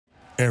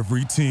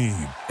Every team,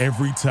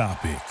 every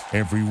topic,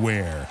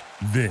 everywhere.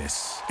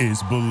 This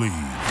is Believe.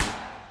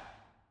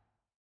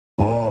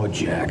 Oh,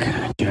 Jack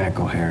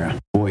O'Hara.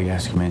 Boy, you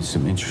ask me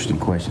some interesting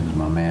questions,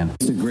 my man.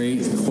 It's a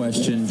great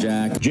question,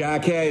 Jack.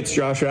 Jack, hey, it's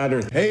Josh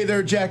Ryder. Hey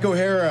there, Jack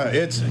O'Hara.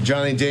 It's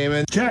Johnny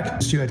Damon.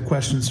 Jack, you had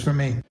questions for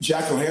me.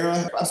 Jack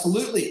O'Hara,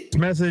 absolutely. This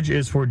message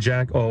is for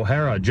Jack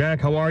O'Hara.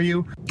 Jack, how are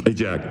you? Hey,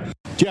 Jack.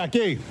 Jack,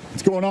 hey,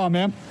 what's going on,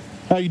 man?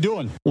 How you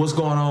doing? What's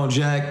going on,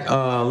 Jack?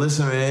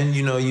 Listen, man,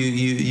 you know,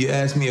 you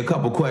asked me a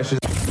couple questions.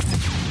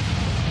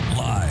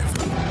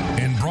 Live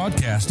and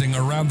broadcasting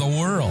around the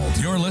world.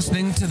 You're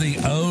listening to The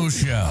O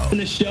Show. In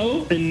the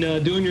show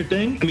and doing your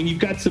thing. I mean, you've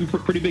got some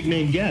pretty big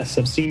name guests.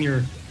 I've seen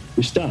your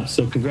stuff,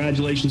 so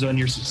congratulations on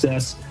your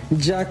success.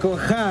 Jack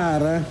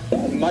O'Hara.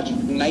 Much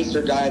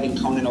nicer guy than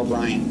Conan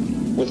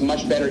O'Brien, with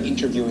much better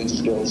interviewing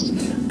skills.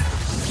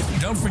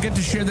 Don't forget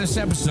to share this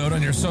episode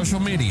on your social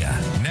media.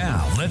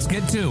 Now, let's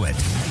get to it.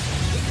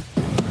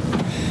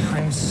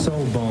 I'm so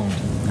boned.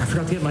 I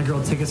forgot to get my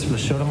girl tickets for the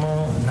show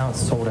tomorrow, and now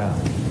it's sold out.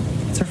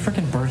 It's her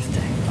freaking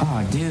birthday.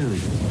 Oh, dude.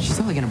 She's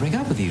totally gonna break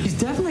up with you. She's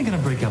definitely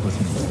gonna break up with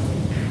me.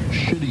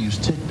 Should've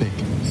used TickPick.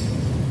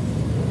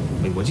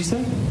 Wait, what'd you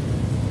say?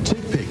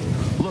 TickPick.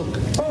 Look.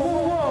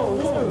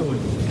 Whoa.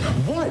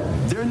 What?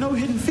 There are no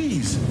hidden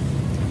fees.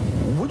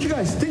 What'd you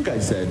guys think I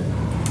said?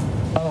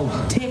 Oh,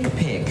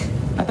 TickPick.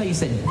 I thought you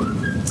said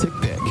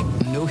TickPick.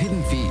 No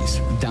hidden fees.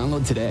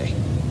 Download today.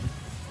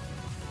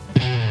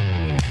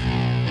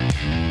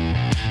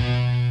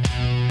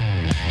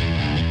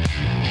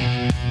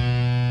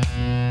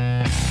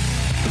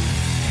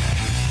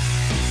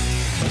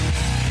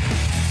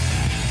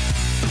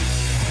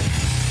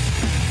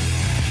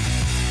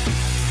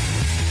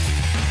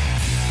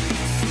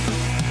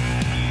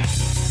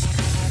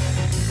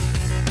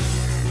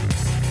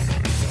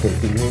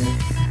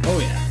 Oh,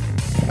 yeah.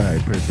 All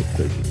right,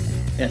 perfect.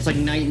 Yeah, it's like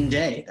night and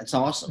day. That's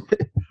awesome.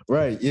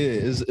 Right, yeah,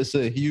 it's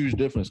a huge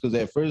difference because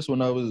at first when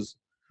I was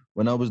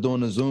doing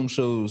the Zoom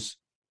shows,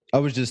 I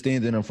was just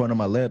standing in front of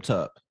my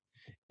laptop,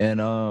 and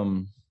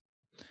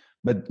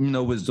but you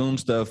know, with Zoom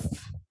stuff,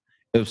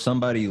 if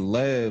somebody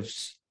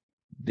laughs,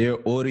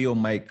 their audio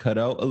might cut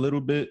out a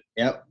little bit.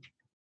 Yep.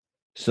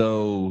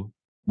 So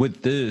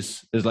with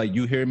this, it's like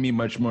you hear me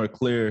much more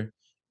clear,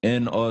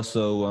 and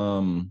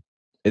also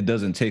it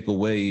doesn't take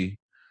away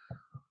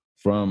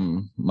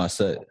from my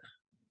set.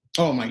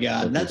 Oh my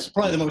God, that's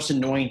probably the most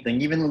annoying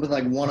thing. Even with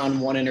like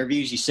one-on-one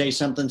interviews, you say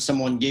something,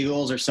 someone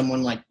giggles, or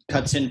someone like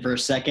cuts in for a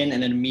second,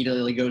 and it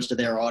immediately goes to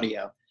their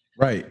audio.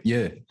 Right.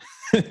 Yeah.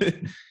 I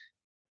can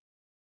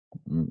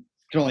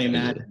only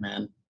imagine,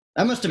 man.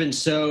 That must have been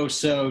so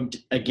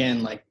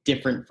again, like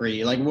different for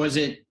you. Like, was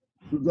it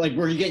like,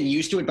 were you getting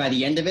used to it by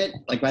the end of it?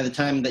 Like by the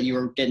time that you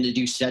were getting to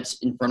do sets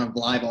in front of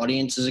live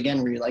audiences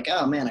again, were you like,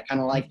 oh man, I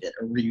kind of liked it?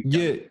 Or were you?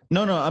 Yeah.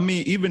 No. I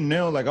mean, even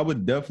now, like I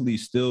would definitely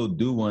still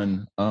do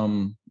one.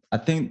 I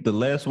think the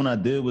last one I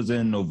did was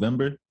in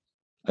November.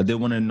 I did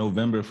one in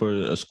November for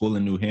a school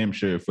in New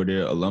Hampshire for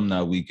their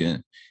alumni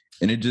weekend.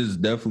 And it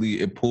just definitely,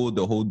 it pulled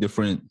a whole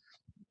different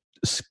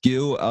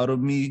skill out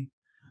of me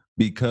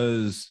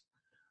because,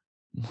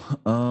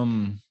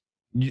 I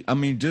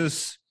mean,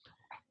 just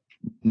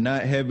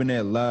not having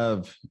that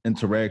live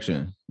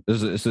interaction.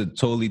 It's a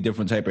totally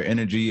different type of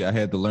energy. I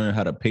had to learn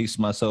how to pace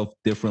myself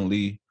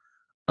differently.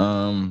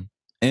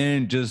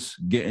 And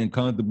just getting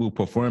comfortable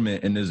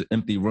performing in this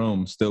empty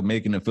room, still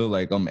making it feel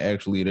like I'm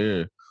actually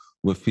there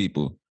with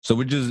people.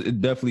 So it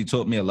definitely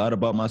taught me a lot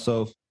about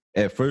myself.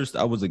 At first,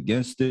 I was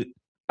against it.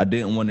 I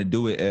didn't want to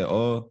do it at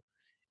all.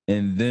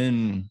 And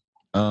then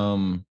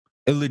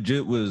it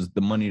legit was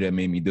the money that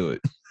made me do it.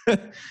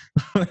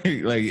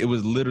 like it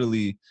was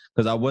literally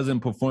because I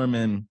wasn't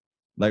performing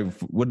like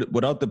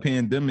without the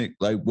pandemic,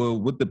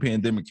 with the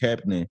pandemic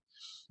happening,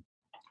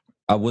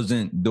 I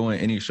wasn't doing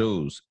any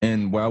shows.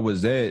 And where I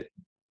was at,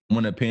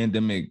 when the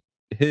pandemic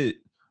hit,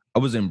 I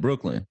was in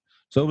Brooklyn.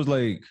 So it was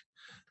like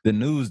the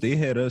news, they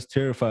had us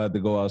terrified to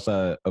go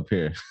outside up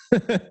here.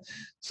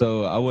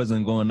 So I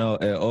wasn't going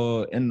out at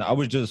all. And I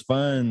was just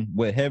fine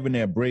with having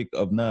that break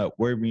of not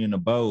worrying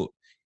about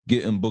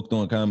getting booked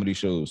on comedy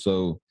shows.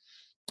 So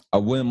I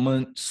went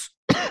months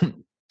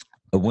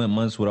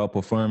without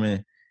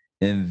performing.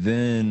 And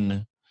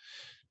then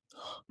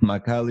my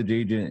college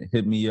agent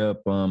hit me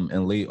up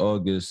in late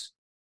August.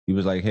 He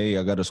was like, hey,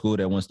 I got a school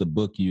that wants to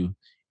book you.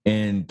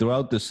 And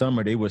throughout the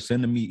summer, they were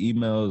sending me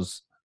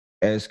emails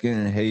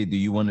asking, hey, do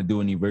you want to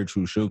do any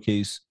virtual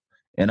showcase?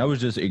 And I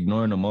was just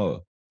ignoring them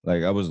all.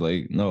 Like, I was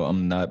like, no,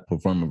 I'm not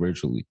performing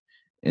virtually.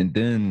 And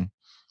then,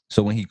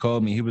 so when he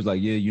called me, he was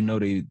like, yeah, you know,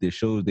 the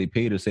shows, they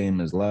pay the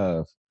same as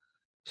live.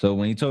 So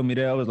when he told me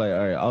that, I was like,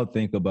 all right, I'll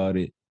think about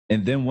it.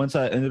 And then once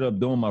I ended up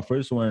doing my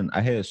first one,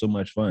 I had so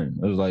much fun.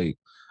 It was like,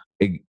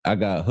 I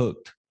got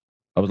hooked.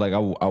 I was like,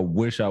 I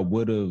wish I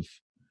would have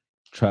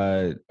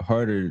tried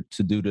harder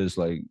to do this,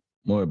 like,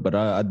 more, but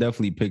I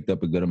definitely picked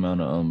up a good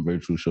amount of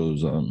virtual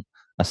shows.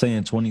 I say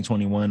in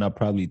 2021, I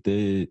probably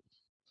did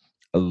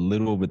a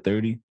little over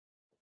 30.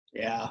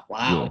 Yeah.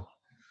 Wow.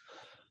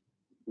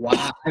 Yeah.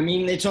 Wow. I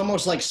mean, it's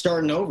almost like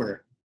starting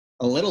over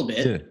a little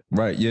bit. Yeah.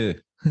 Right. Yeah.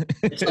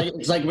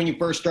 It's like when you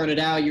first started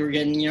out, you were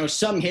getting,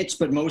 some hits,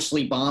 but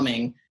mostly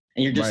bombing,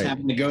 and you're just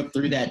having to go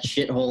through that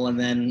shithole, and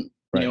then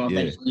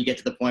eventually you get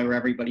to the point where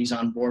everybody's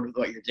on board with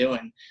what you're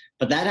doing.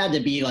 But that had to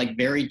be like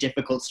very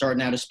difficult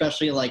starting out,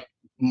 especially like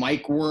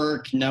mic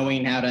work,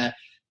 knowing how to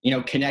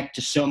connect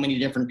to so many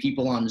different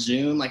people on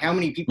Zoom. Like, how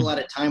many people at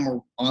a time were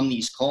on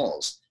these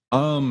calls?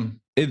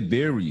 It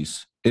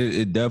varies.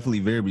 It definitely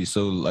varies.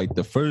 So like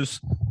the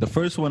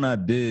first one I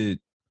did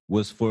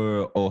was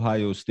for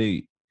Ohio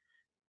State.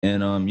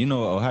 And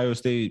Ohio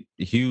State,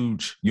 a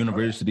huge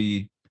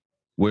university,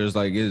 where it's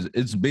like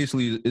it's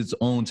basically its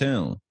own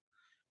town.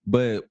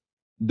 But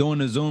doing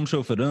the Zoom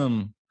show for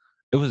them,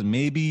 it was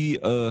maybe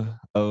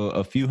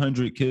a few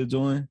hundred kids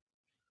on.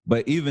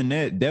 But even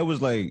that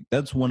was like,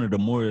 that's one of the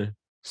more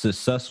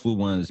successful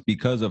ones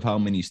because of how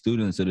many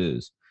students it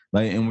is.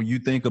 Like, and when you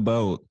think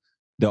about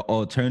the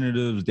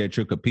alternatives that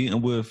you're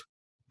competing with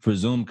for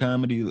Zoom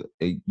comedy,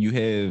 you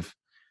have,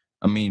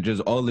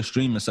 just all the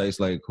streaming sites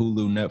like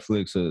Hulu,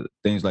 Netflix,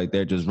 things like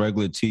that, just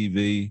regular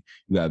TV.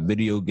 You got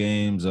video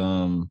games,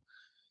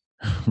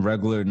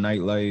 regular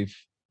nightlife.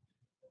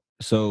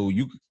 So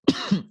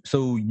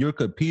you're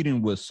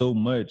competing with so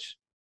much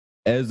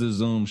as a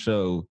Zoom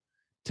show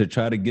to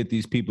try to get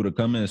these people to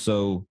come in.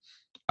 So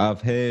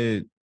I've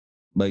had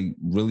like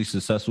really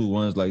successful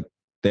ones like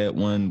that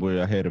one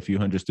where I had a few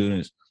hundred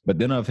students, but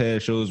then I've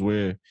had shows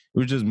where it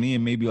was just me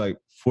and maybe like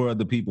 4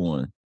 other people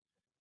on,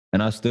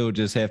 and I still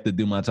just have to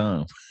do my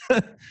time.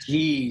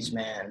 Jeez,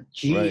 man.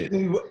 Right.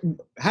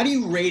 How do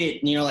you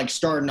rate it, like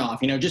starting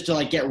off, just to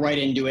like get right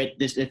into it?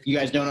 This, if you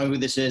guys don't know who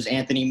this is,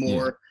 Anthony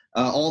Moore,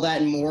 all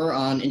that and more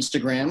on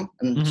Instagram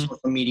and social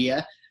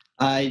media.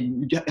 How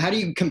do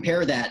you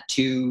compare that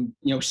to,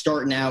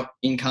 starting out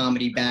in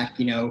comedy back,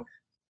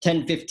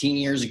 10, 15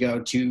 years ago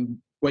to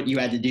what you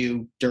had to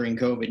do during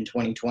COVID in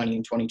 2020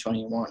 and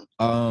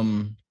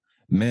 2021?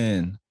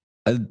 Man,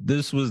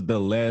 this was the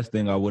last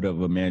thing I would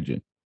have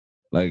imagined.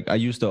 Like, I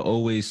used to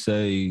always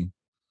say,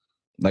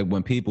 like,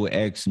 when people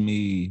ask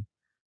me,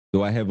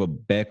 do I have a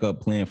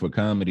backup plan for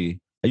comedy?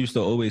 I used to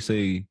always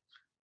say,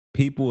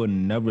 people will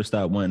never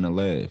stop wanting to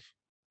laugh.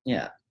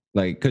 Yeah.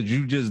 Like, cause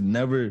you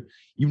never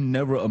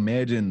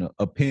imagine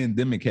a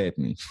pandemic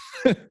happening.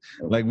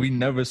 Like, we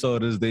never saw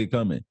this day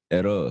coming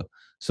at all.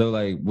 So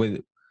like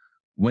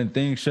when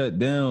things shut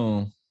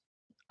down,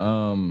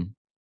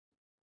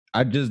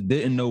 I just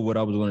didn't know what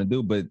I was going to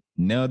do. But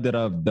now that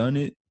I've done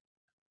it,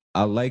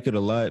 I like it a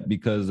lot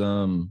because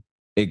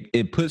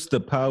it puts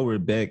the power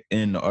back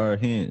in our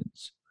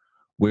hands,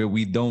 where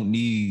we don't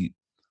need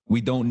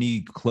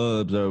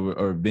clubs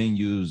or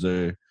venues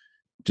or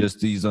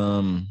just these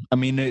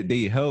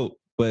they help,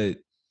 but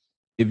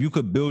if you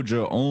could build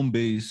your own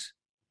base,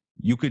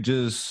 you could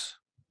just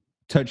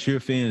touch your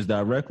fans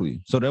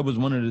directly. So that was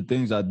one of the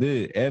things I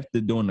did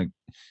after doing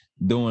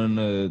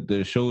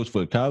the shows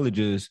for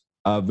colleges.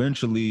 I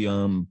eventually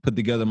put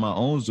together my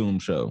own Zoom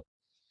show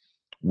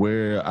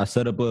where I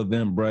set up an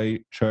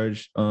Eventbrite,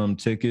 charged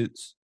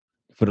tickets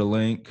for the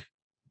link,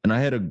 and I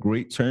had a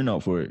great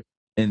turnout for it.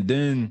 And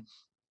then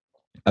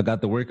I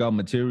got the workout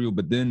material,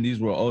 but then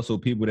these were also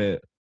people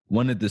that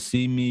wanted to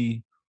see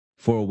me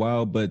for a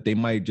while, but they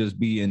might just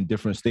be in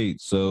different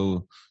states.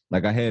 So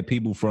like I had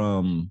people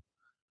from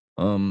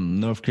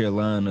North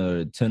Carolina,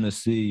 or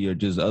Tennessee, or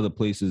just other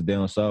places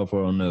down south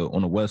or on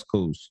the West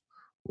Coast,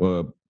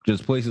 or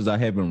just places I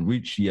haven't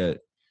reached yet.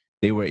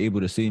 They were able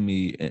to see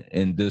me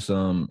in this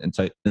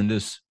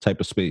type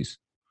of space.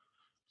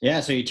 Yeah,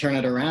 so you turn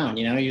it around,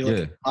 you look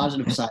at the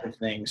positive side of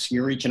things.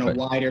 You're reaching a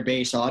wider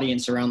base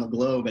audience around the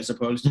globe as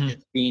opposed to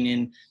just being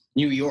in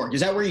New York. Is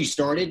that where you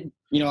started?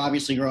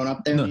 Obviously growing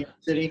up there in New York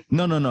City?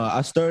 No.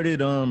 I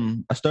started,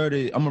 I'm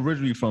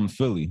originally from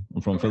Philly.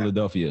 I'm from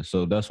Philadelphia.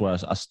 So that's where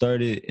I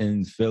started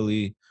in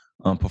Philly,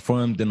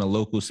 performed in a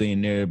local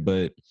scene there.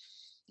 But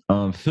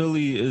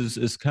Philly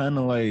is kind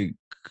of like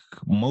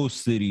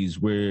most cities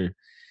where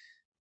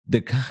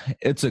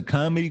it's a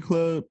comedy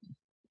club.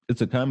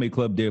 It's a comedy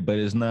club there, but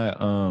it's not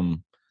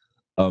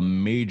a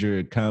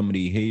major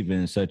comedy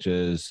haven such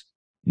as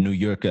New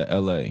York or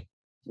LA.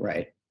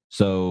 Right.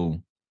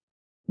 So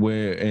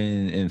where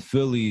in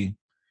Philly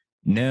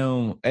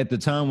now, at the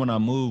time when I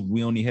moved,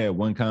 we only had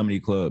one comedy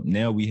club.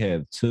 Now we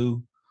have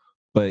 2.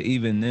 But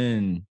even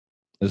then,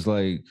 it's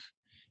like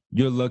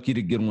you're lucky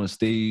to get on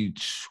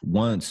stage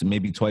once,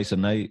 maybe twice a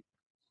night.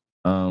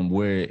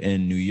 Where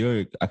in New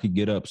York, I could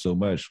get up so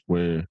much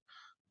where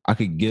I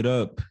could get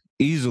up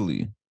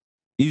easily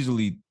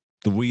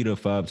 3 to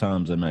 5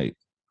 times a night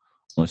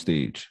on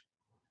stage.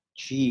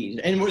 Jeez.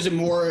 And was it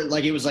more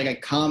like it was like a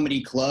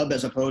comedy club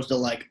as opposed to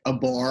like a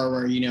bar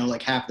where,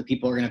 like half the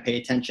people are going to pay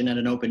attention at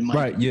an open mic?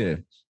 Right. Yeah.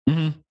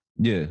 Mm-hmm.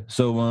 Yeah.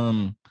 So,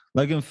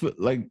 like in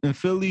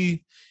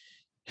Philly,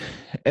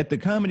 at the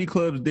comedy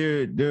clubs,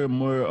 they're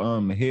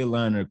more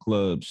headliner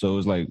clubs. So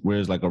it's like where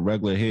it's like a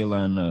regular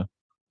headliner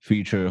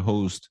feature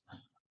host.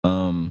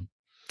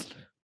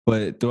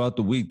 But throughout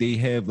the week, they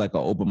have like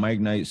an open mic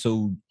night.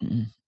 So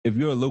if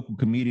you're a local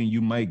comedian,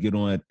 you might get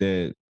on at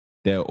that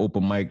that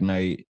open mic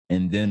night,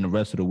 and then the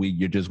rest of the week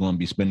you're just going to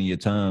be spending your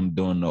time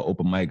doing the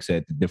open mics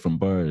at the different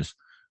bars.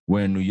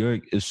 Where in New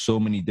York is so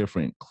many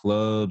different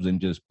clubs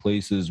and just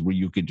places where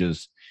you could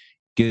just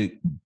get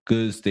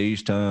good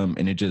stage time,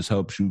 and it just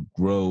helps you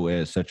grow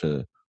at such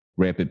a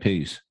rapid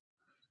pace.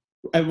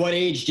 At what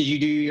age did you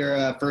do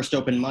your first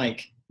open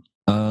mic?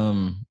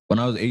 When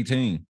I was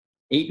 18.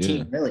 18,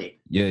 yeah. Really?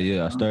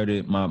 Yeah. I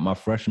started my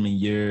freshman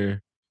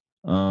year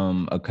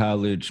of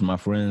college. My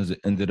friends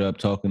ended up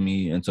talking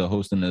me into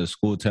hosting a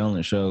school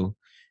talent show.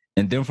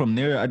 And then from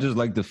there, I just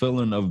liked the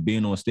feeling of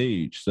being on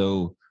stage.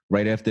 So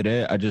right after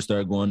that, I just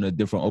started going to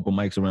different open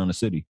mics around the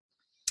city.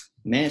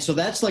 Man, so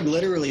that's like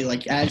literally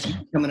like as you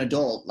become an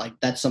adult, like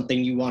that's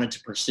something you wanted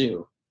to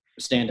pursue,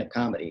 stand-up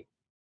comedy.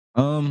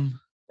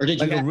 Or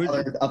did you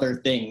like have other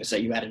things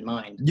that you had in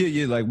mind?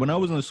 Yeah. Like when I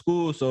was in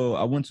school, so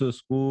I went to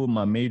school.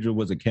 My major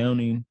was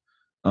accounting.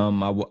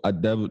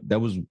 That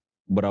was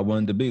what I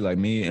wanted to be. Like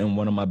me and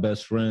one of my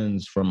best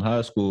friends from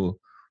high school,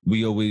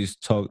 we always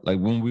talked. Like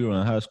when we were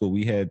in high school,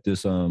 we had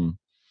this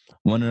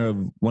one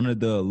of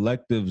the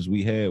electives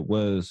we had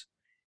was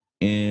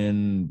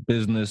in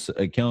business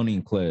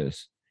accounting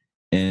class,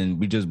 and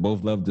we just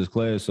both loved this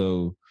class.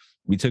 So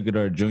we took it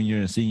our junior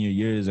and senior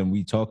years, and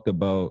we talked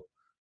about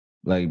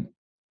like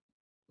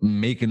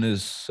making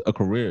this a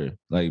career.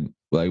 Like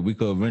we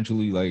could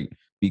eventually like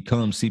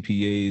become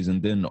CPAs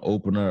and then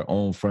open our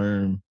own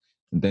firm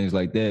and things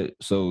like that.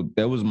 So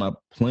that was my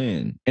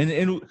plan. And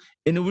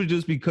it was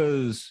just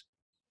because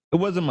it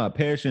wasn't my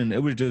passion.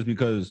 It was just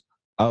because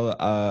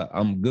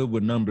I'm good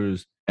with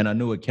numbers, and I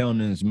knew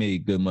accountants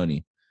made good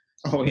money.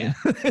 Oh yeah.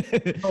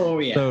 Oh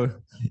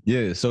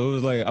yeah. So it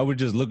was like I was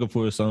just looking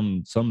for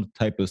some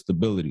type of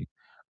stability.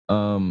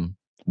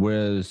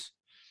 Whereas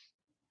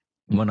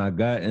when I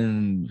got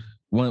in,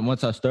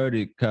 once I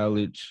started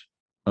college,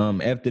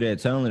 after that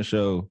talent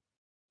show,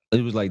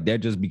 it was like that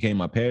just became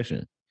my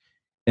passion.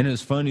 And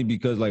it's funny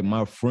because like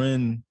my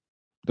friend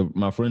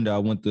that I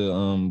went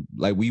to,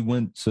 like we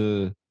went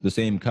to the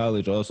same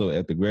college also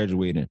after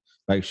graduating.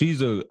 Like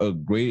she's a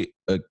great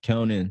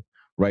accountant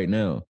right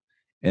now.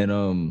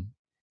 And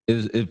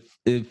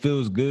it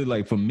feels good.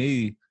 Like for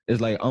me,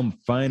 it's like I'm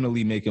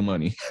finally making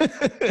money.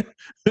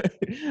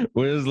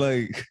 Whereas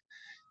like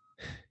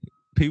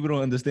people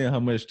don't understand how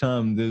much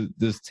time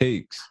this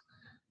takes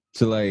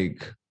to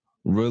like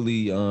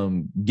really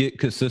get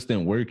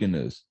consistent work in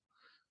this.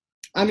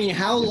 I mean,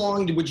 how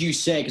long would you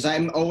say? Because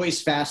I'm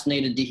always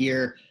fascinated to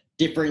hear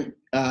different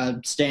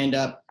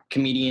stand-up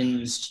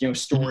comedians,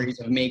 stories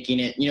of making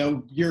it.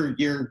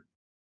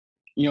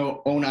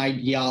 Your own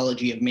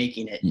ideology of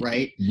making it,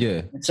 right?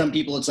 Yeah. And some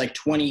people, it's like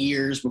 20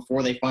 years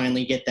before they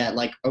finally get that,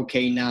 like,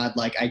 okay, nod,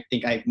 like I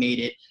think I've made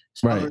it.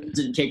 Right. Others,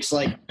 it takes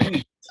like,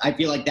 I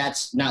feel like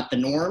that's not the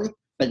norm.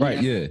 But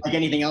right, yeah. Like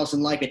anything else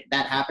in life,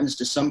 that happens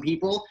to some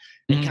people.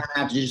 You kind of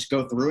have to just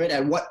go through it.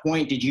 At what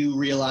point did you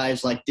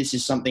realize, like, this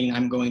is something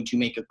I'm going to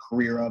make a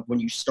career of when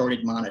you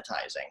started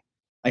monetizing?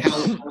 Like,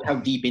 how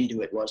deep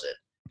into it was it?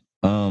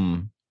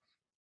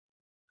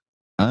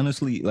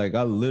 Honestly, like,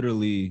 I've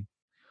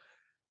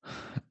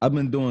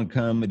been doing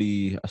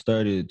comedy. I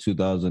started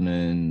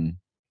 2011.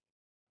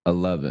 I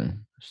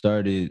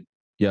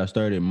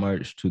started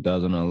March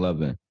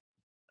 2011.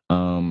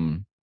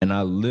 And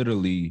I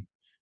literally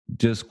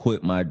just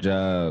quit my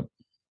job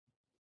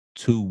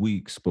 2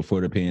 weeks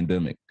before the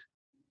pandemic.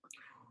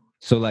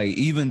 So like,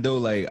 even though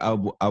like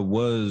I've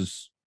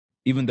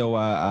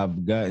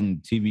gotten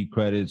TV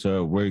credits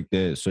or worked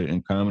at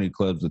certain comedy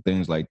clubs or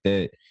things like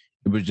that,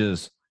 it was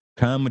just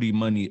comedy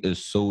money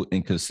is so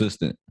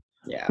inconsistent.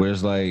 Yeah.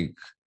 Whereas like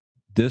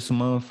this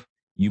month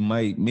you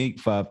might make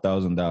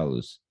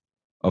 $5,000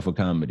 off of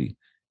comedy.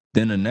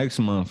 Then the next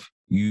month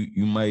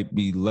you might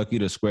be lucky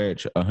to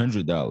scratch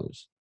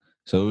 $100.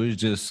 So it was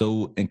just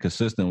so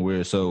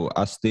inconsistent. So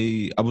I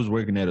was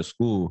working at a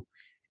school,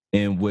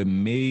 and what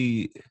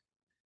made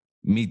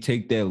me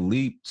take that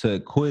leap to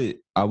quit,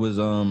 I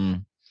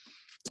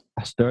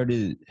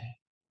started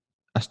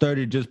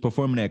just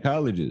performing at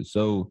colleges.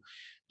 So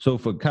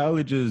for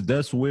colleges,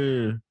 that's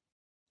where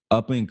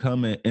up and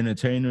coming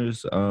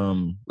entertainers,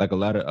 like a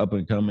lot of up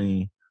and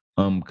coming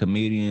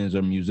comedians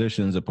or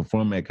musicians are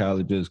performing at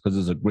colleges because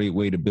it's a great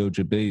way to build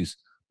your base.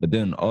 But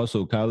then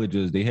also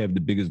colleges, they have the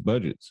biggest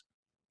budgets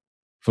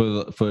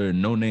for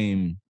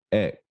no-name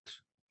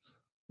acts.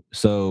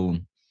 So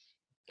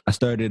I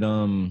started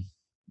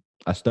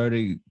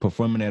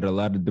performing at a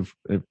lot of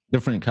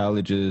different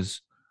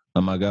colleges.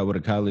 I got with a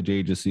college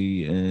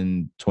agency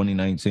in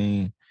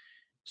 2019,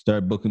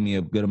 started booking me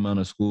a good amount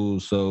of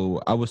schools.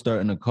 So I was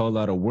starting to call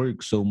out of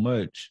work so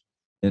much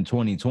in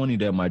 2020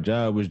 that my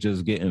job was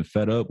just getting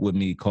fed up with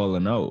me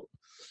calling out.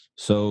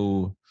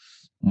 So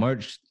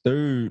March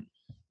 3rd,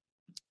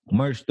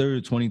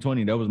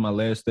 2020, that was my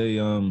last day.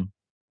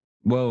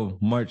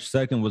 March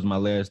 2nd was my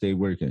last day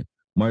working.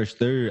 March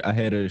 3rd, I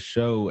had a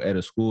show at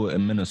a school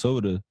in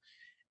Minnesota,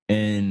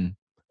 and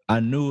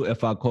I knew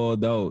if I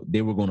called out,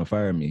 they were going to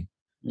fire me.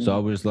 Mm-hmm. So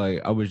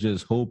I was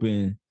just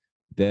hoping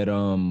that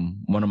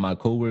one of my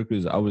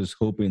coworkers, I was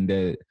hoping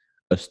that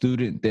a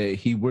student that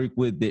he worked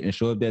with didn't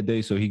show up that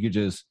day, so he could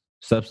just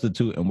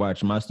substitute and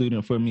watch my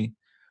student for me.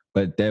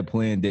 But that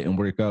plan didn't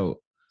work out.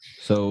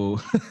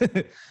 So,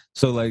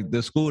 so like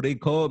the school, they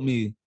called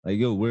me like,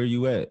 yo, where are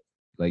you at?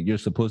 Like, you're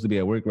supposed to be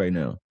at work right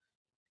now.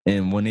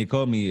 And when they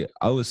called me,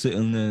 I was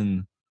sitting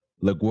in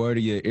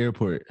LaGuardia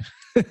Airport.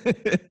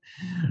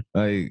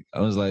 Like, I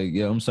was like,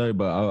 yeah, I'm sorry,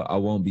 but I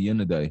won't be in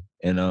today.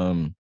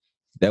 And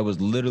that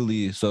was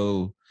literally,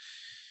 so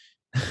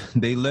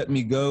they let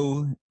me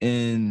go,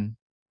 and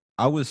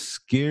I was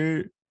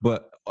scared,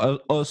 but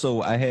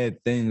also I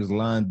had things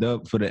lined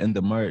up for the end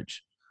of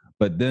March.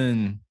 But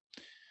then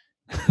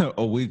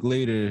a week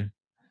later,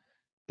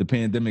 the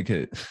pandemic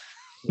hit.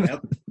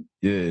 Yep.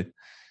 Yeah.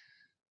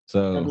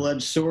 So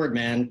double-edged sword,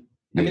 man.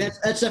 I mean,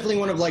 that's definitely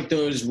one of like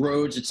those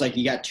roads. It's like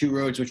you got two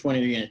roads. Which one are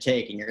you going to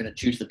take? And you're going to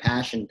choose the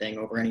passion thing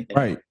over anything.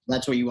 Right.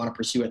 That's what you want to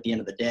pursue at the end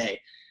of the day.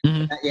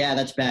 Mm-hmm. Yeah,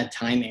 that's bad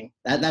timing.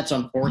 That's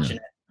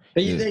unfortunate.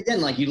 But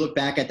again, like you look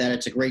back at that,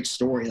 it's a great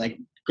story. Like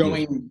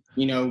going,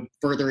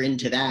 further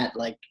into that,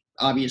 like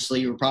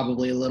obviously you were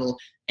probably a little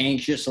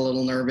anxious, a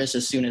little nervous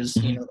as soon as,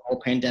 the whole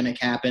pandemic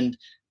happened.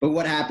 But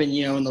what happened,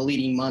 in the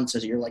leading months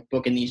as you're like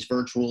booking these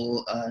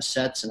virtual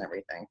sets and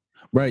everything?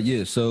 Right.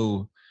 Yeah.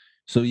 So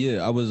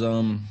yeah, I was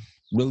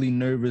really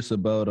nervous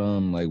about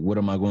like what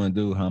am I going to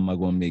do? How am I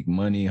going to make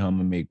money? How am I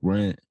going to make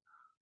rent?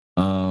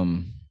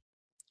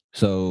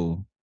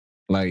 So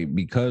like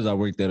because I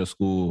worked at a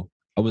school,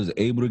 I was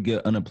able to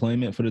get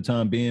unemployment for the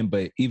time being,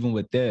 but even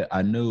with that,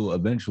 I knew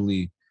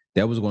eventually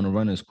that was going to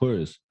run its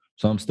course.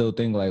 So I'm still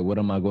thinking like, what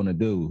am I going to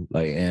do?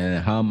 Like,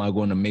 and how am I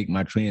going to make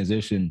my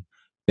transition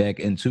back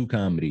into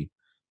comedy?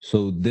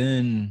 So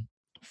then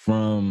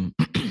from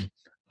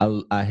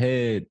I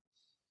had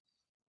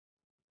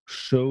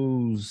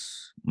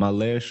shows. My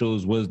last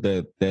shows was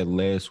that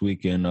last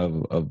weekend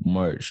of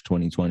March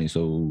 2020.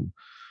 So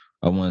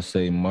I want to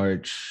say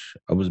March.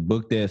 I was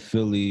booked at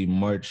Philly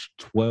March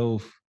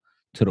 12th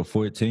to the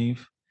 14th.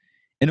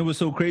 And it was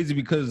so crazy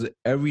because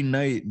every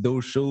night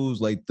those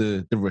shows, like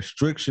the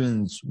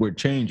restrictions were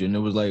changing. It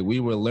was like we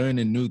were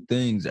learning new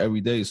things every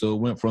day. So it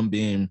went from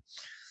being,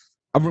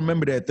 I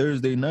remember that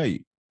Thursday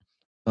night,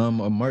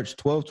 on March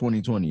 12th,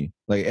 2020.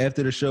 Like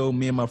after the show,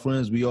 me and my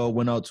friends, we all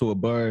went out to a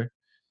bar.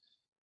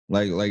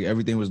 Like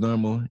everything was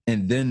normal.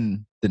 And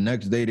then the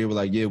next day they were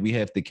like, yeah, we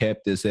have to cap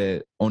this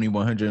at only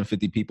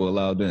 150 people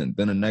allowed in.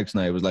 Then the next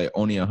night it was like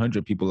only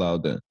 100 people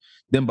allowed in.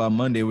 Then by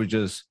Monday it was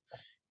just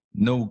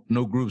no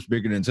groups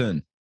bigger than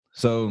 10.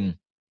 So I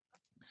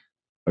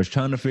was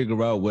trying to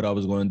figure out what I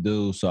was going to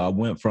do. So I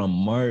went from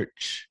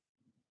March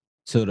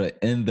to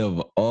the end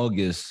of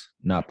August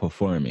not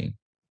performing.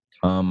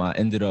 I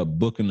ended up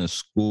booking a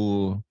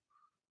school.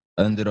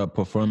 I ended up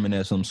performing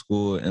at some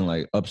school in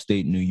like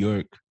upstate New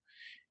York.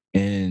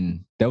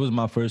 And that was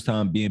my first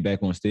time being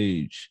back on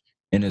stage.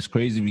 And it's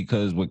crazy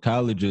because with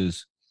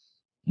colleges,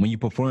 when you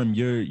perform,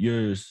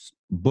 you're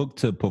booked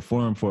to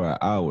perform for an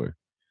hour.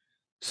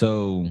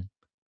 So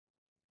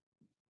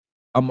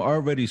I'm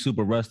already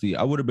super rusty.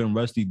 I would have been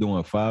rusty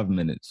doing 5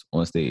 minutes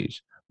on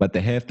stage, but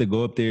to have to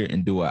go up there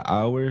and do an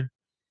hour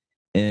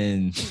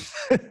and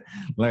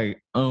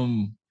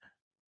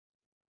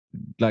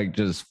like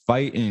just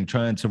fighting,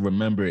 trying to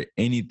remember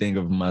anything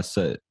of my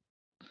set.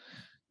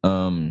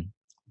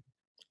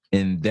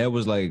 And that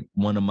was like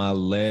one of my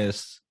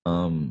last, I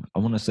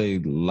want to say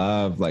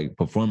live like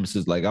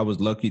performances. Like I was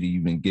lucky to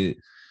even get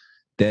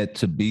that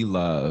to be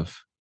live.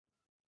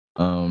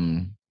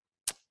 And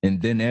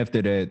then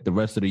after that, the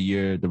rest of the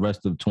year, the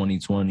rest of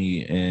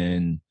 2020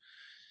 and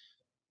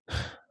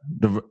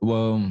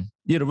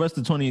the rest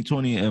of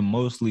 2020 and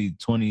mostly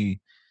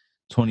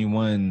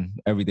 2021,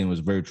 everything was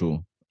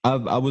virtual.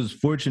 I was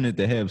fortunate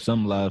to have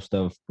some live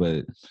stuff,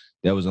 but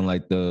that was in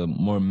like the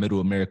more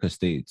middle America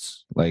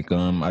states. Like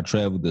I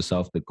traveled to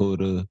South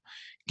Dakota,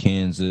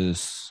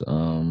 Kansas,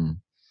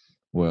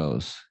 where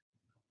else?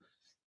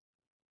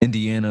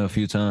 Indiana a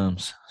few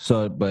times.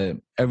 So, but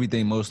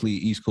everything mostly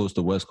East Coast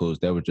to West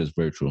Coast, that was just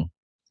virtual.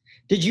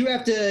 Did you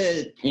have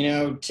to,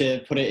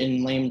 to put it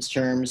in layman's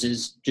terms,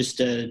 is just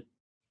to,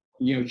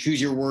 choose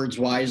your words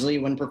wisely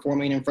when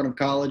performing in front of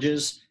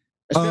colleges?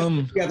 Especially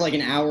if you have like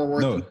an hour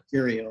worth of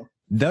material.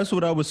 That's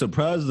what I was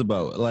surprised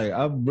about. Like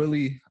I've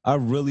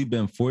really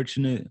been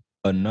fortunate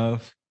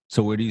enough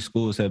to where these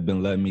schools have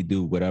been letting me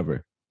do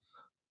whatever.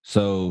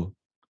 So,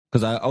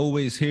 because you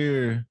always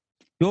hear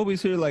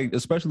like,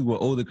 especially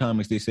with older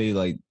comics, they say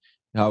like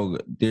how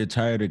they're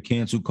tired of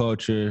cancel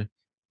culture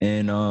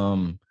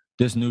and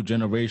this new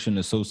generation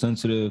is so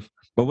sensitive.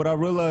 But what I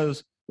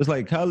realized is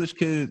like college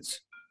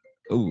kids.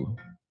 Ooh,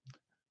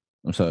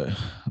 I'm sorry.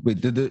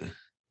 Wait, did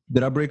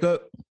I break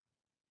up?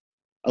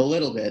 A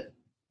little bit.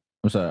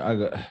 I'm sorry. I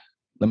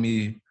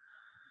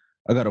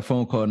got a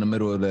phone call in the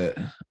middle of that.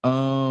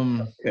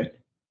 Okay.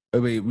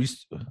 Wait,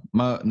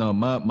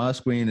 my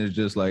screen is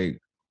just like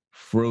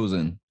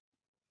frozen,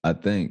 I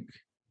think.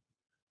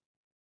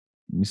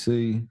 Let me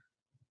see.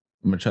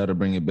 I'm gonna try to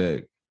bring it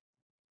back.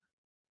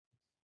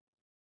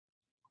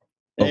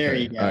 There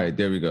you go. All right,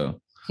 there we go.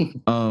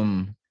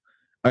 All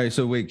right,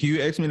 so wait, can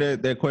you ask me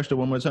that question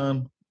one more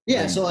time?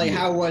 Yeah. So like,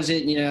 how was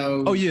it?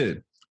 Oh yeah,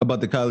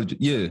 about the college.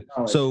 Yeah.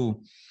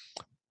 So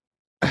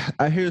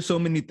I hear so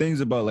many things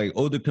about like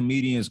older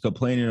comedians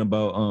complaining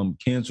about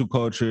cancel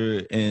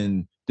culture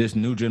and this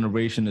new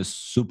generation is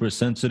super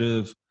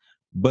sensitive.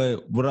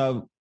 But what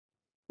I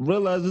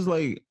realized is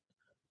like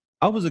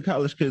I was a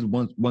college kid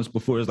once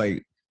before. It's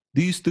like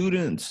these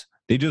students,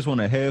 they just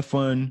want to have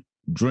fun,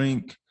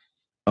 drink,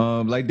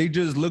 like they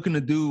just looking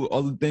to do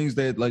all the things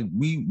that like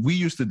we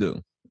used to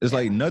do. It's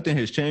like nothing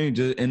has changed,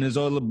 and it's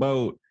all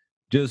about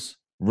just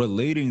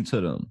relating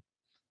to them.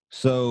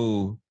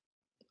 So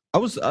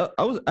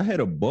I had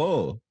a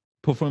ball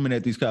performing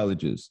at these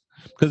colleges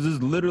because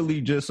it's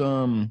literally just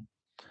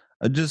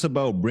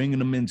about bringing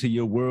them into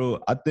your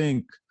world. I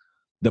think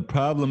the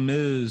problem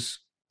is,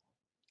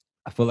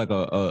 I feel like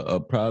a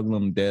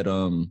problem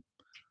that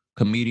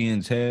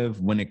comedians have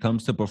when it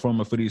comes to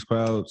performing for these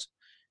crowds,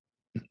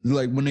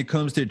 like when it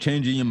comes to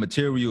changing your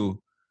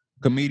material,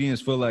 comedians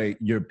feel like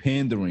you're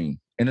pandering,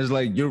 and it's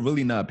like you're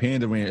really not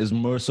pandering. It's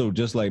more so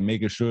just like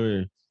making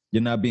sure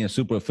you're not being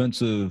super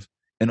offensive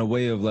in a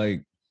way of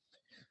like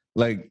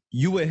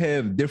you would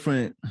have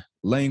different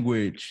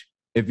language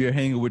if you're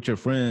hanging with your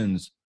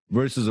friends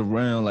versus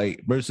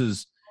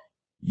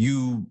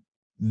you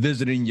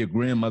visiting your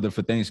grandmother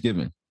for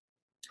Thanksgiving.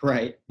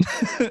 Right.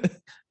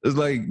 It's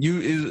like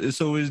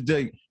it's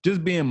like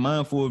just being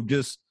mindful of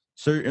just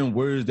certain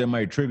words that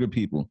might trigger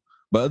people.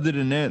 But other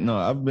than that, no,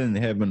 I've been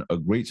having a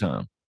great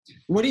time.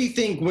 What do you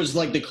think was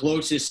like the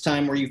closest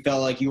time where you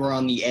felt like you were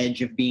on the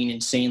edge of being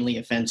insanely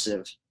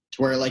offensive,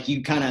 to where like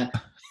you kind of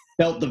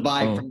felt the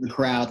vibe from the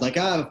crowd, like,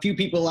 a few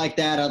people like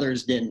that,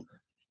 others didn't?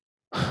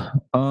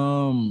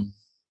 Well,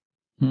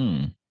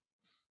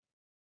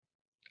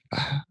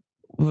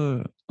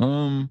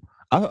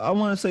 I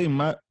want to say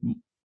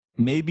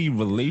maybe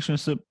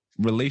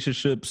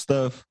relationship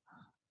stuff.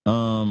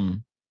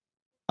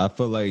 I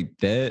feel like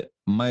that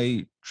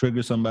might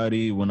trigger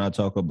somebody when I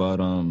talk about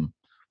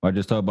I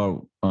just talk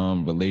about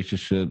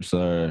relationships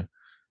or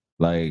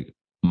like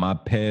my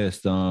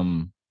past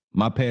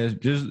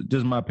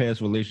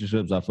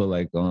relationships. I feel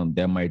like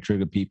that might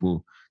trigger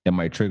people, that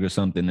might trigger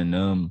something in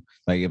them.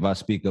 Like if I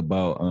speak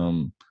about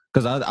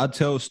because I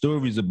tell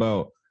stories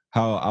about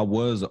how I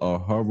was a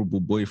horrible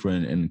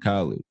boyfriend in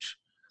college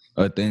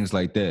or things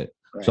like that.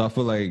 Right. So I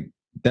feel like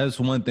that's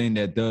one thing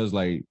that does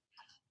like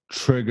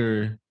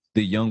trigger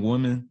the young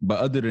women. But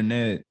other than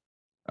that,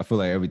 I feel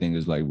like everything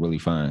is like really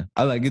fine.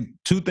 I like it.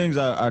 Two things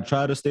I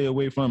try to stay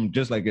away from,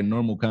 just like in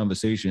normal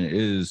conversation,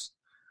 is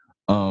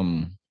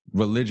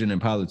religion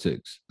and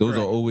politics. Those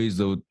are always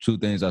the two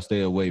things I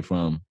stay away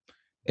from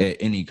at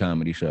any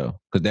comedy show,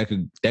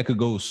 because that could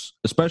go,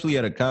 especially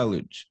at a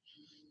college.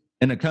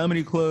 In a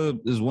comedy club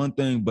is one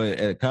thing, but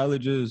at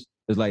colleges,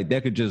 it's like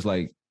that could just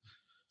like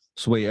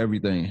sway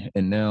everything.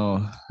 And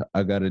now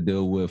I got to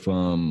deal with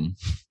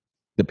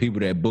the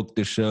people that booked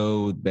the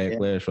show,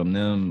 backlash from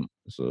them.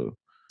 So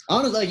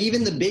honestly, like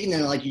even the big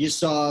now, like you just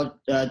saw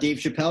Dave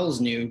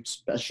Chappelle's new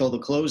special, The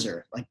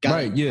Closer, like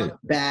got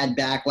bad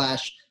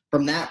backlash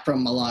from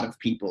a lot of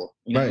people.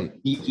 You know,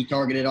 he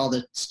targeted all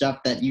the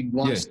stuff that you'd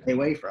want to stay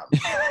away from.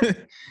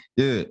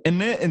 Yeah,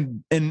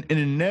 and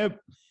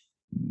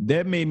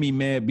that made me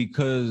mad,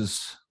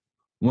 because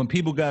when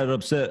people got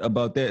upset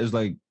about that, it's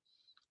like,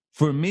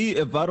 for me,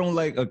 if I don't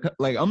like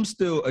I'm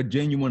still a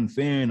genuine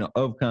fan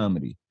of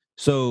comedy.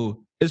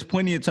 So it's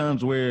plenty of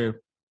times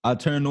where I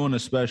turn on a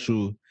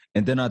special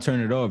and then I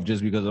turn it off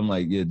just because I'm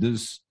like, yeah,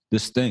 this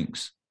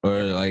stinks,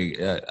 or like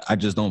I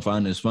just don't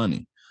find this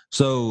funny.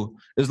 So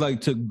it's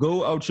like to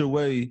go out your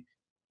way.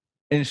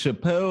 And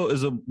Chappelle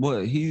is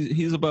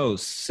he's about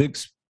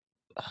 6.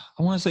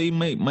 I want to say he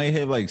might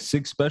have like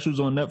 6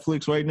 specials on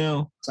Netflix right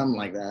now. Something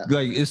like that.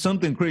 Like it's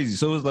something crazy.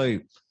 So it's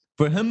like,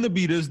 for him to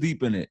be this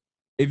deep in it,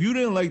 if you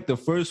didn't like the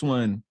first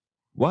one,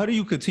 why do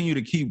you continue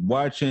to keep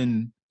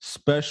watching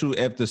special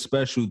after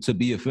special to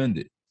be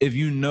offended if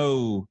you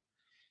know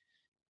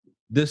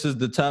this is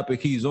the topic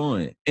he's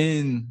on?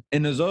 And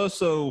there's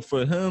also,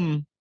 for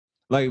him,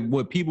 like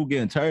what people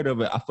getting tired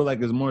of it, I feel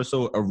like it's more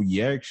so a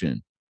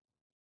reaction.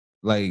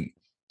 Like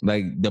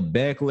the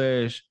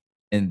backlash,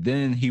 and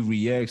then he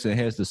reacts and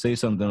has to say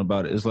something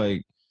about it. It's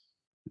like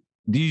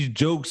these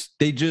jokes,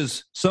 they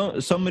just,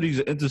 some of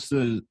these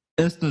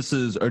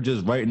instances are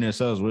just writing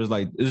themselves, where it's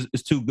like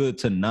it's too good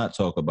to not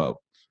talk about.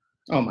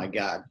 Oh my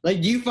God.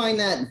 Like, do you find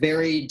that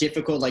very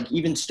difficult? Like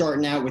even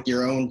starting out with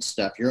your own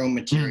stuff, your own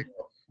material,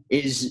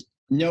 is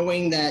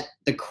knowing that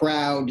the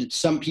crowd,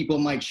 some people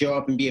might show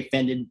up and be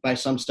offended by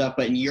some stuff,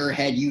 but in your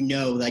head, you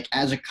know, like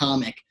as a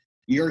comic,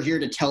 you're here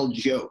to tell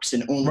jokes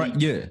and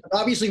only.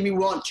 Obviously, we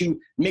want to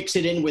mix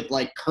it in with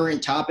like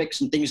current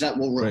topics and things that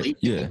will relate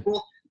to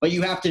people. But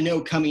you have to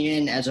know coming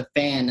in as a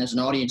fan, as an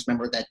audience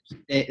member, that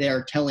they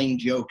are telling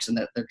jokes and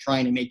that they're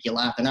trying to make you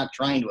laugh. They're not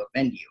trying to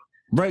offend you.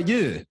 Right?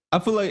 Yeah, I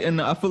feel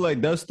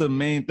like that's the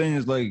main thing.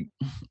 Is like,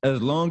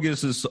 as long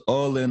as it's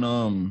all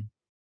in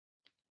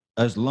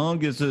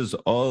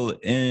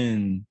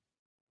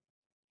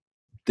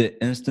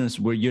the instance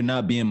where you're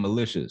not being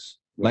malicious.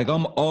 Like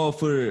I'm all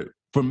for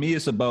me,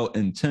 it's about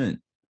intent.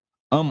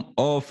 I'm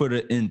all for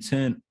the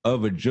intent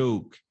of a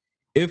joke.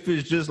 If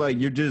it's just like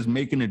you're just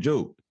making a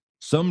joke.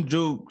 Some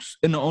jokes,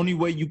 and the only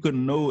way you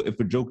can know if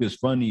a joke is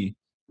funny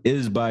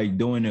is by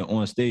doing it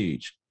on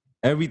stage.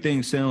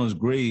 Everything sounds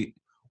great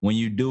when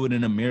you do it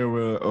in a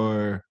mirror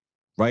or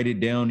write it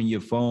down in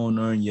your phone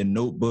or in your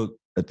notebook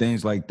or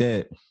things like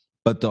that.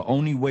 But the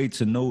only way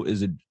to know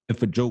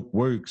if a joke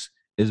works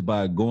is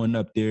by going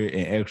up there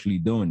and actually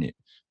doing it.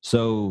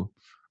 So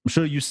I'm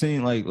sure you've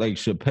seen like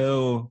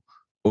Chappelle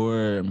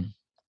or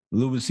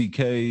Louis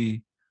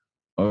C.K.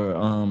 or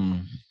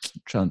I'm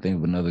trying to think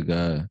of another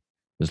guy.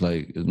 It's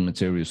like his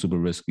material super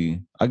risky.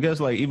 I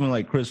guess like even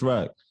like Chris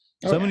Rock.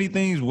 So many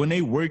things when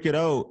they work it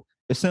out,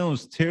 it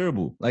sounds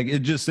terrible. Like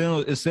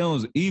it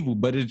sounds evil,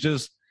 but it's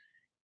just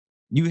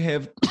you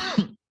have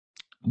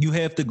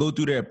to go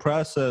through that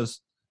process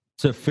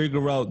to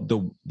figure out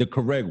the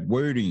correct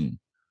wording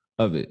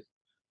of it.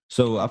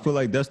 So I feel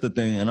like that's the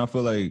thing. And I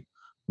feel like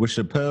with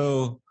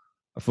Chappelle,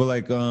 I feel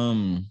like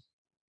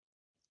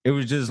it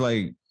was just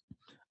like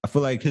I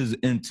feel like his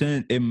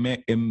intent,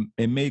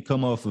 it may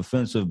come off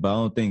offensive, but I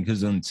don't think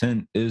his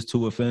intent is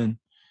to offend.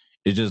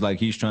 It's just like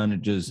he's trying to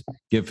just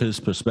give his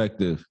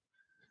perspective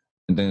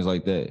and things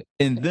like that.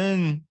 And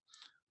then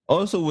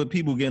also with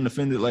people getting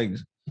offended, like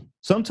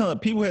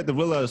sometimes people have to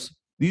realize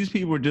these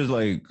people are just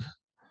like,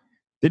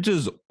 they're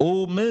just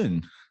old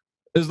men.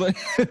 It's like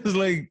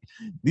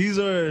these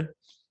are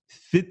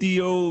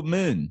 50-year-old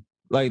men,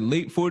 like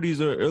late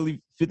 40s or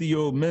early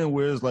 50-year-old men,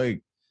 where it's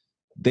like,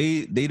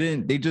 they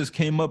just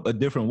came up a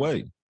different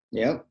way.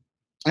 Yep.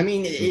 I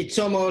mean, it's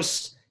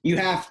almost, you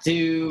have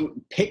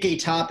to pick a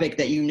topic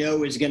that you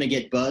know is going to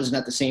get buzzed and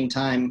at the same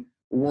time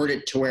word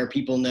it to where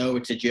people know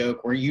it's a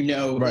joke, where you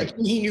know, right. Like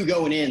he knew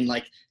going in,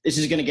 like this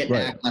is going to get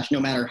backlash no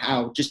matter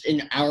how. Just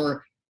in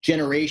our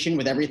generation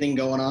with everything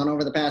going on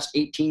over the past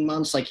 18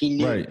 months, like he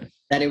knew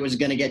that it was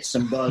going to get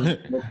some buzz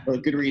for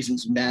good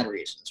reasons and bad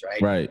reasons, right?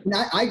 Right. And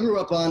I grew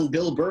up on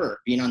Bill Burr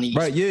being on the East.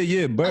 Right,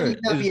 yeah, Burr. I would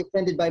not be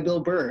offended by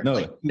Bill Burr. No,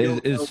 like, you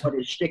don't know what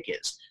his shtick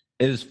is.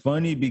 It's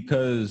funny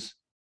because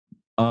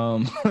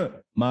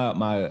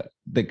the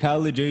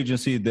college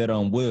agency that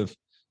I'm with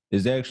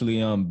is actually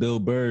Bill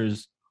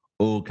Burr's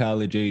old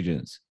college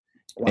agents.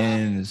 Wow.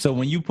 And so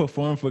when you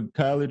perform for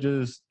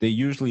colleges, they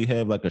usually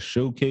have like a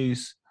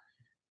showcase.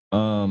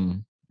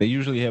 They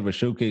usually have a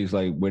showcase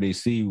like where they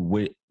see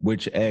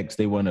which acts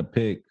they want to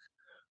pick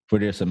for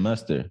their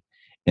semester.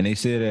 And they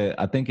said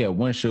that I think at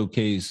one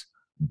showcase,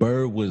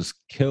 Burr was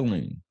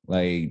killing,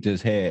 like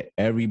just had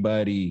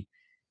everybody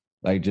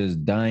like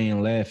just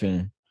dying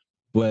laughing,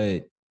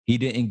 but he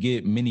didn't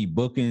get many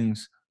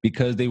bookings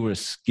because they were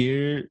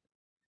scared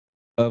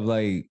of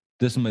like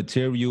this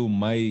material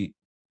might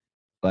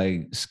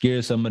like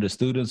scare some of the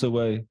students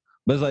away.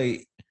 But it's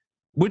like,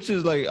 which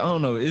is like, I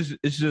don't know, it's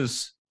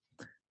just,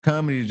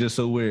 comedy is just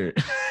so weird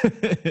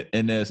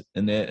in that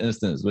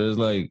instance. Where it's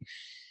like,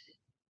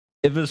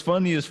 if it's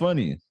funny, it's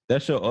funny.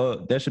 That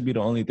should be the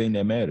only thing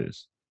that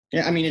matters.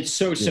 Yeah, I mean, it's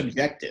so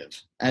subjective.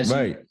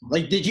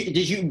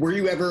 Were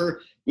you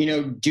ever,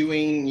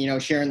 doing,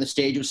 sharing the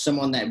stage with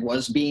someone that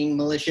was being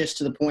malicious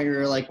to the point where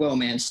you're like, whoa,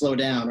 man, slow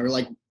down? Or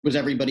like, was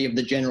everybody of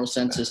the general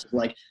census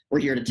like, we're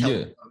here to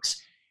tell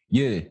folks?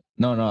 Yeah,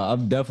 no,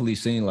 I've definitely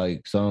seen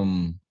like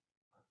some,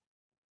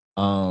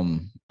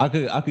 I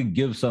could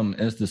give some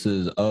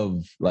instances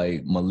of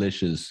like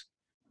malicious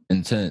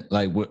intent,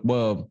 like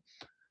where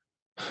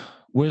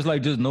it's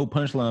like just no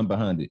punchline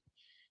behind it.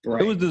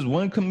 Right. It was this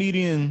one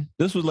comedian.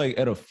 This was like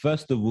at a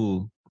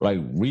festival,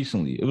 like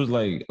recently. It was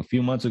like a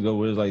few months ago.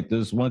 Where it was like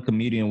this one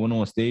comedian went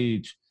on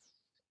stage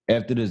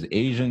after this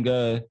Asian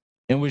guy,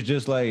 and was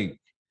just like,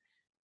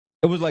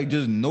 it was like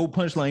just no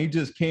punchline. He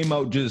just came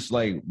out just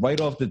like right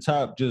off the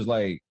top, just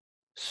like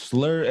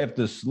slur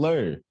after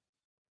slur,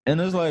 and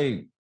it's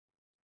like.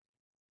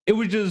 It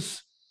was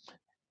just,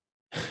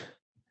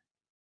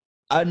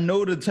 I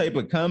know the type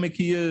of comic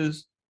he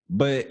is,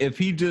 but if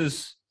it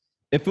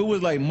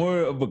was like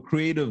more of a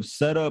creative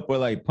setup or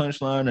like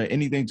punchline or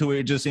anything to it,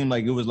 it just seemed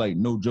like it was like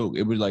no joke.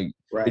 It was like,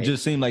 It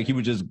just seemed like he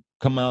would just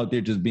come out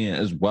there just being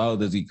as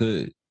wild as he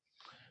could.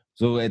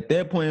 So at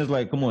that point, it's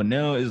like, come on,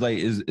 now it's like,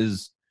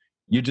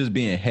 you're just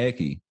being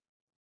hacky.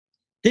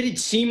 Did it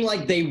seem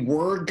like they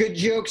were good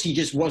jokes? He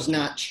just was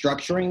not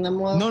structuring them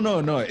well?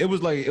 No. It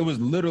was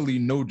literally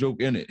no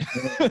joke in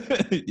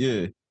it.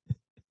 Yeah.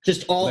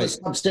 Just all the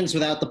substance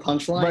without the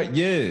punchline? Right,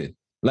 yeah.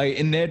 Like,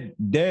 in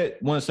that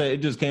one side, it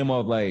just came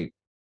off like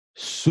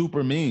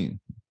super mean.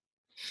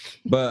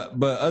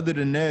 But other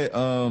than that,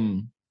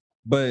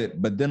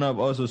 but then I've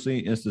also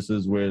seen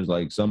instances where it's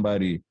like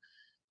somebody,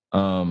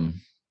 where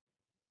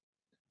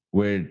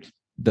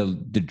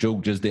the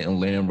joke just didn't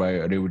land right,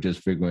 or they were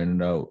just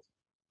figuring it out.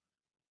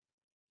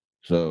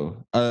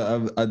 So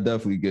I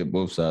definitely get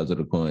both sides of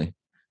the coin.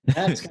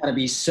 That's got to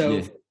be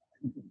so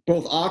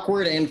both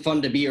awkward and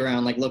fun to be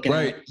around, like looking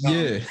at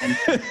it.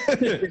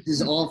 This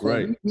is awful.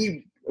 Right.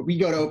 We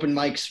go to open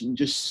mics,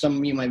 just some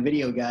of my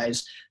video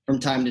guys from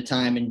time to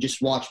time, and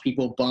just watch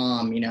people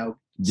bomb,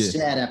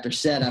 set after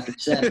set after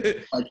set.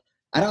 Like,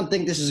 I don't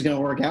think this is going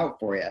to work out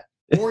for you.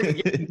 Or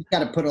you got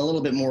to put a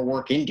little bit more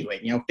work into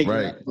it, figure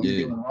out what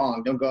you're doing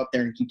wrong. Don't go up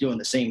there and keep doing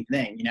the same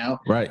thing,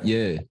 Right,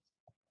 yeah.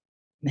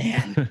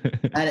 Man,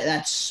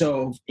 that's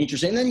so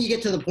interesting. And then you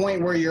get to the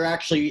point where you're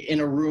actually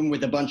in a room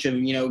with a bunch of,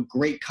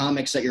 great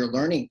comics that you're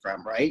learning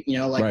from, right?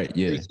 Like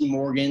the Tracy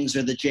Morgans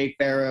or the Jay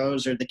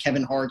Farrows or the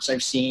Kevin Harts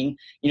I've seen,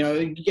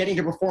 getting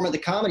to perform at the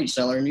Comedy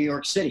Cellar in New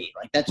York City.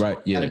 Like that's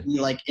got to be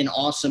like an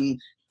awesome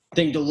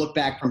thing to look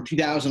back from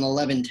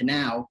 2011 to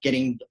now,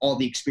 getting all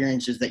the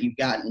experiences that you've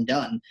gotten and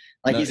done.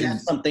 Like, is that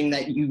something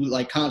that you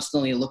like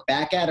constantly look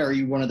back at, or are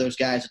you one of those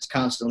guys that's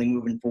constantly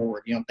moving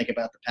forward? You don't think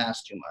about the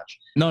past too much?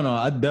 No,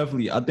 I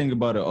think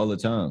about it all the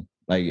time.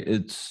 Like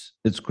it's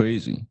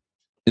crazy.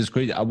 It's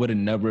crazy. I would have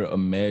never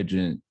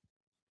imagined.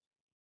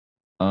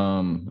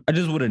 I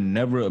just would have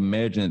never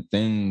imagined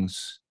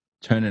things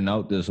turning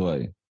out this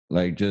way.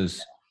 Like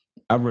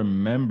I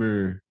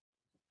remember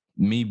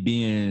me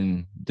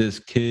being this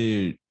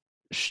kid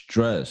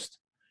stressed,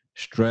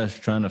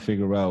 trying to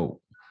figure out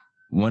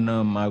when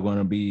am I going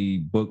to be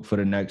booked for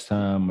the next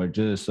time, or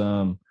just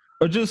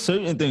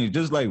certain things,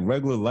 just like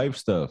regular life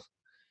stuff,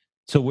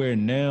 to where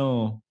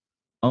now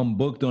I'm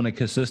booked on a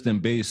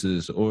consistent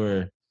basis,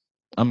 or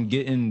I'm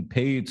getting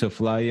paid to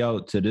fly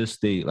out to this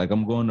state. Like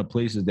I'm going to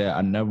places that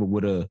I never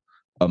would have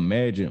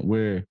imagined,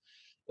 where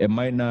it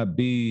might not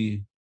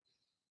be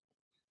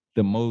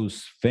the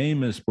most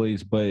famous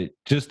place, but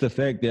just the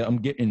fact that I'm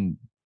getting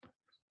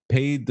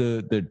paid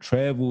to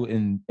travel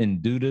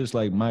and do this,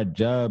 like my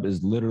job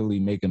is literally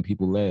making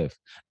people laugh.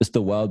 It's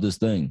the wildest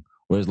thing.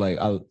 Whereas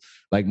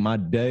like my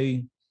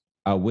day,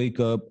 I wake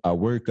up, I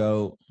work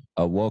out,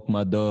 I walk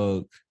my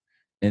dog,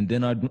 and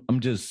then I'm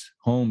just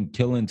home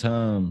killing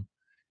time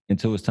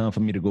until it's time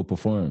for me to go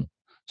perform.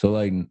 So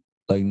like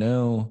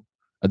now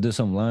I did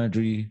some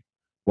laundry,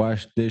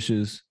 wash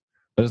dishes,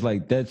 but it's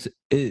like that's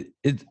it.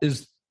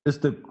 It's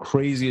the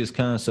craziest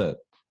concept.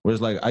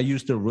 Whereas like I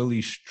used to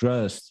really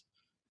stress.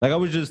 Like I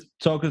was just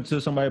talking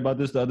to somebody about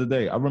this the other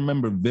day. I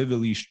remember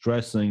vividly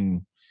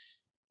stressing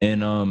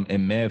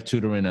in math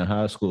tutoring in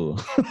high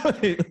school.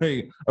 like,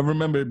 I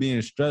remember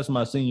being stressed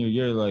my senior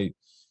year. Like,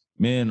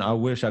 man, I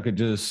wish I could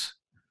just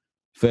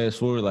fast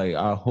forward. Like,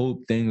 I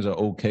hope things are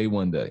okay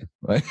one day.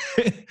 Like,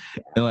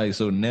 and like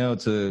so now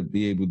to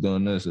be able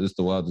doing this, it's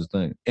the wildest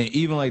thing. And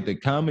even like the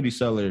Comedy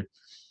Cellar,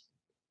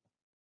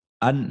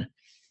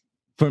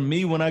 for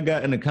me, when I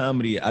got into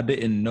comedy, I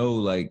didn't know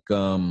like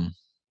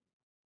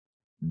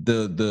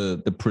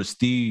the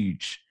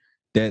prestige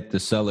that the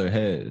Cellar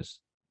has.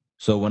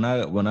 So when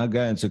I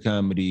got into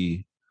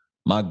comedy,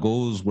 my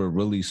goals were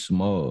really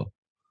small.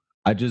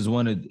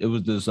 It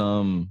was this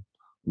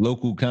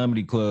local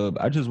comedy club.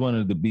 I just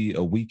wanted to be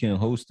a weekend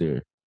host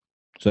there.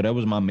 So that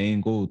was my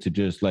main goal, to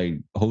just like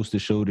host a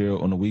show there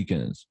on the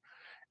weekends.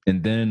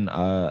 And then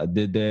I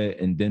did that,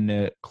 and then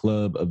that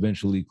club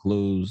eventually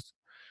closed.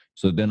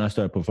 So then I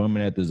started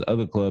performing at this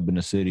other club in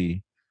the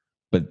city.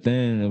 But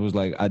then it was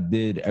like I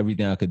did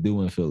everything I could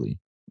do in Philly.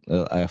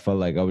 I felt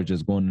like I was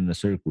just going in a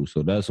circle.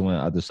 So that's when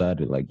I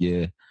decided, like,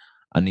 yeah,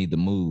 I need to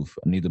move.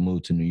 I need to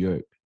move to New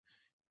York.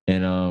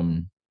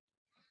 And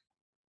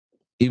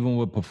even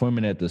with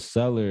performing at the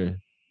Cellar,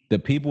 the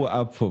people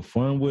I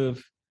perform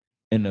with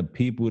and the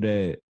people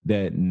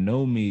that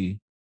know me,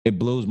 it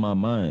blows my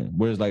mind.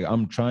 Whereas like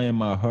I'm trying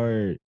my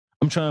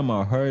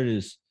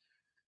hardest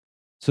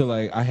to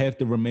like, I have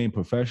to remain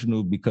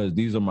professional because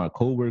these are my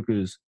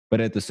coworkers, but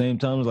at the same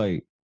time, it's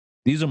like,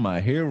 these are my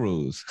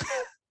heroes.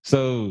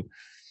 So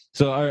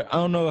I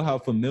don't know how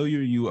familiar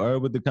you are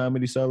with the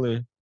Comedy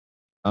Cellar.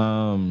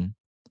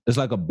 It's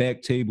like a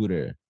back table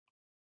there.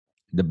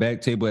 The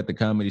back table at the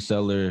Comedy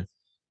Cellar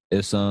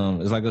it's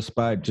like a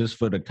spot just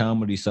for the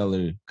Comedy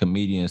Cellar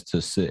comedians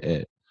to sit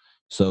at.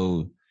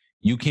 So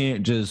you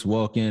can't just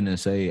walk in and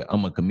say,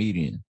 I'm a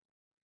comedian.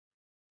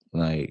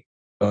 And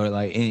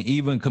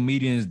even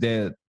comedians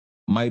that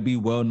might be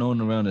well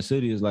known around the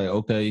city is like,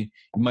 okay,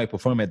 you might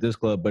perform at this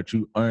club, but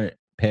you aren't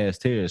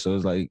past here. So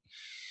it's like,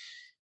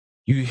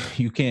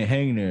 you can't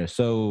hang there.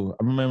 So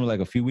I remember like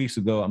a few weeks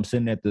ago, I'm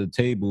sitting at the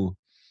table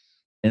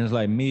and it's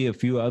like me, a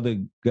few other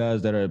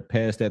guys that are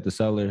past at the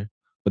Cellar,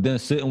 but then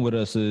sitting with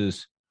us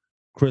is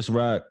Chris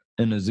Rock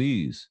and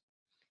Aziz.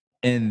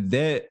 And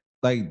that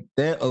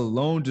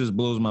alone just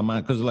blows my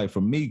mind. Cause like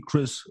for me,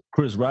 Chris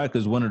Rock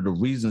is one of the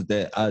reasons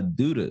that I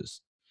do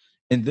this.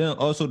 And then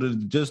also to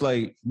just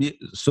like,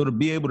 to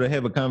be able to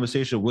have a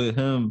conversation with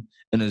him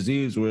and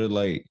Aziz where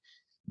like,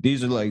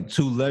 these are like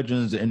two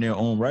legends in their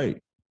own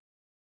right.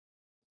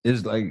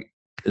 It's like,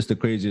 it's the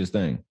craziest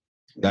thing.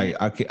 Like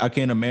I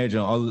can't imagine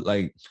all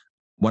like,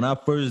 when I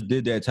first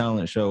did that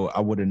talent show, I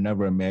would have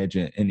never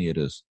imagined any of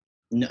this.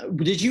 No,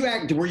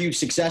 were you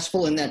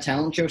successful in that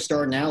talent show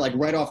starting out? Like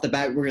right off the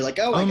bat, where you're like,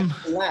 oh, I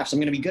got laughs, I'm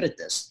going to be good at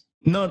this.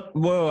 No,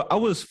 well, I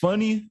was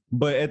funny,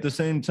 but at the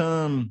same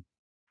time,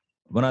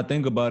 when I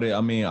think about it,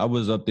 I mean, I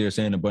was up there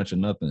saying a bunch of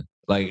nothing.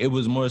 Like it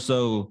was more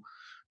so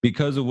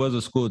because it was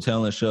a school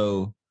talent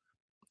show,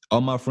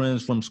 all my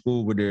friends from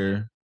school were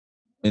there.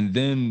 And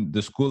then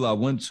the school I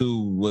went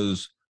to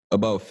was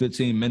about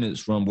 15 minutes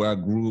from where I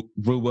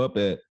grew up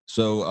at.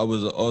 So I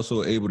was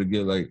also able to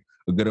get like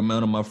a good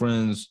amount of my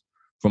friends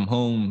from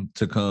home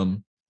to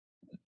come.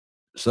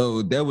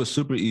 So that was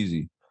super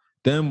easy.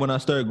 Then when I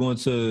started going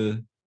to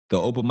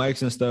the open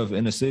mics and stuff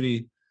in the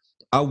city,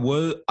 I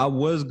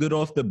was good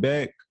off the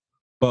back,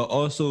 but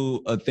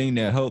also a thing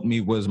that helped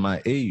me was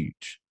my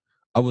age.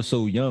 I was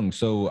so young.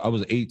 So I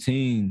was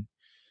 18.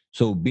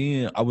 So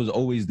I was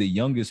always the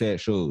youngest at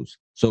shows.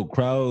 So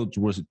crowds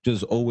were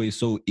just always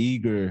so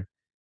eager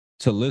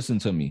to listen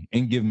to me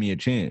and give me a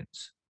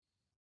chance.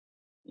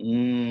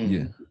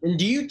 Yeah. And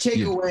do you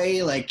take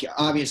away, like,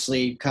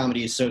 obviously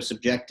comedy is so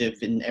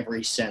subjective in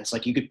every sense.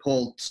 Like, you could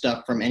pull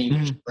stuff from any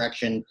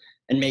direction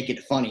and make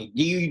it funny.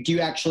 Do you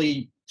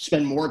actually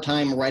spend more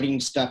time writing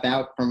stuff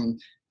out from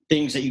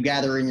things that you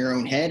gather in your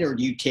own head, or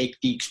do you take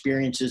the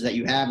experiences that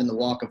you have in the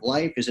walk of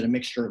life? Is it a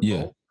mixture of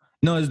both?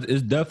 No,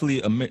 it's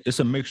definitely a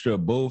mixture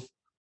of both.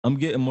 I'm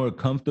getting more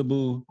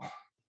comfortable.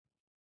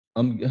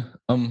 I know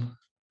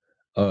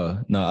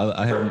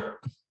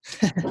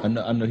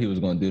he was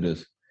gonna do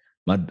this.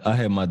 I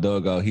had my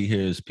dog out. He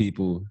hears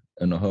people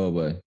in the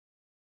hallway.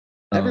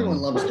 Everyone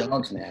loves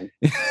dogs, man.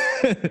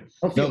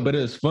 No, but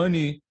it's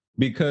funny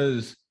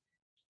because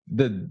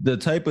the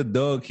type of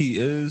dog he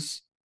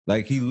is,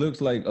 like, he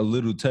looks like a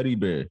little teddy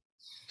bear.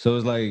 So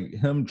it's like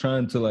him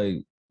trying to,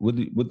 like, what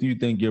do you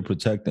think you're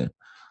protecting?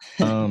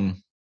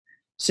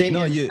 Same.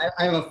 No, I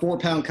have a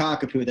 4-pound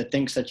cockapoo that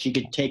thinks that she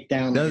could take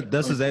down.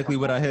 That's exactly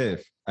what I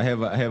have. I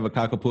have a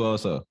cockapoo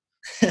also.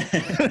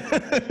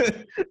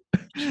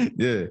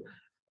 Yeah.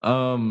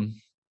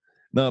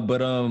 No,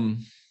 but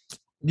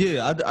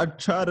yeah,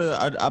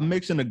 I'm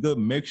mixing a good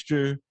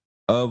mixture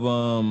of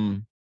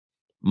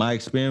my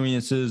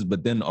experiences,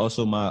 but then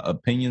also my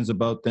opinions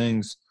about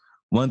things.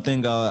 One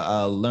thing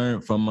I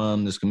learned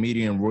from this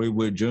comedian Roy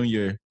Wood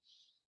Jr.,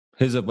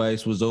 his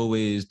advice was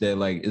always that,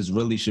 like, it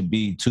really should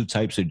be 2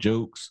 types of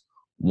jokes.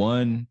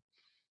 One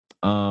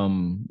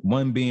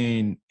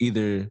being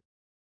either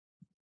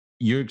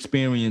your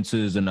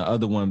experiences and the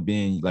other one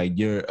being like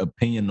your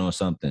opinion on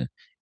something.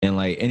 And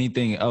like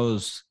anything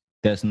else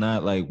that's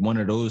not like one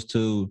of those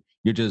two,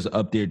 you're just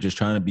up there just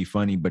trying to be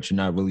funny, but you're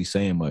not really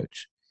saying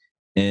much.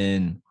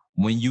 And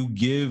when you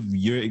give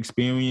your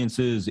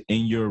experiences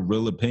and your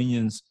real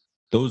opinions,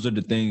 those are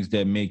the things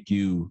that make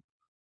you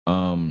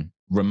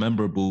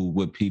rememberable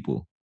with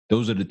people.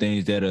 Those are the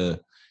things that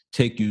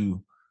take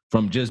you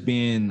from just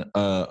being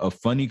a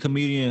funny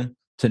comedian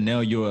to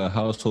now you're a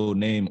household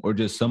name or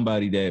just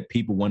somebody that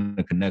people want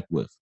to connect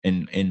with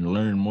and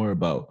learn more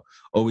about.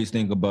 Always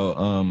think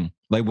about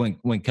like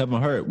when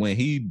Kevin Hart, when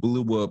he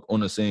blew up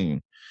on the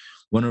scene,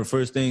 one of the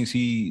first things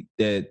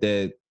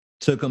that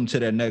took him to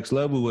that next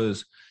level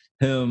was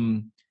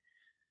him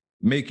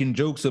making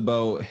jokes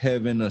about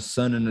having a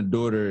son and a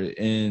daughter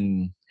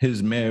in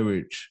his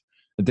marriage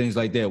and things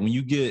like that. When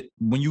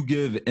you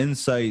give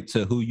insight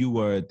to who you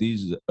are,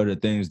 these are the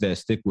things that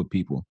stick with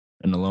people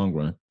in the long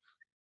run.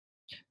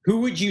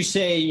 Who would you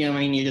say, I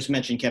mean, you just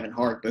mentioned Kevin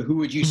Hart, but who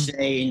would you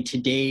say in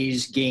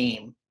today's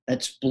game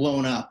that's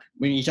blown up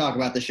when you talk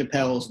about the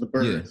Chappelles, the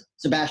Birds? Yeah.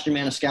 Sebastian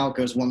Maniscalco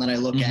is one that I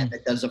look at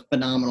that does a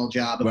phenomenal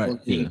job of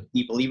listening to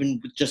people, even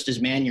with just his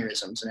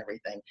mannerisms and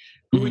everything.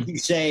 Who would you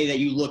say that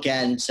you look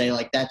at and say,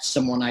 like, that's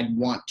someone I'd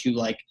want to,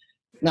 like,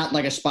 not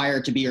like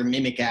aspire to be or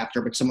mimic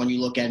after, but someone you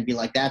look at and be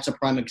like, that's a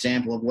prime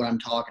example of what I'm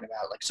talking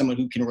about, like someone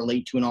who can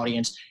relate to an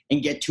audience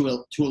and get to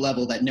a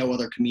level that no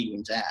other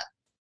comedian's at?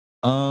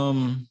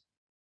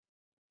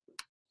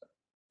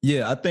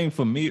 Yeah, I think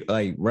for me,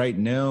 like right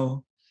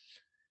now,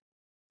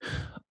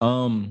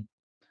 Kevin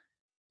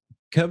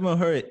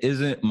Hart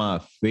isn't my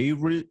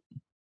favorite,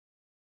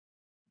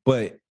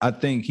 but I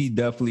think he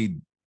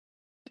definitely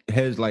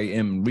has, like,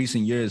 in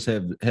recent years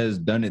has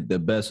done it the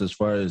best as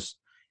far as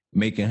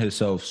making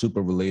himself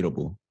super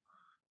relatable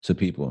to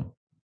people.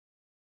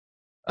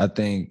 I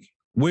think,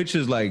 which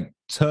is like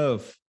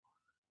tough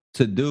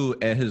to do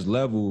at his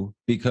level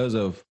because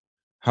of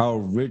how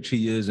rich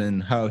he is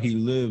and how he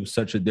lives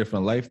such a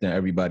different life than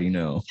everybody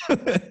knows.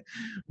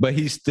 But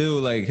he still,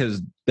 like,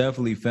 has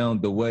definitely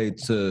found the way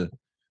to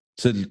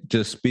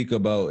just speak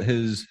about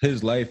his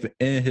life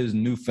and his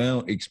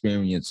newfound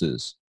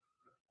experiences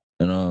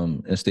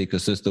and stay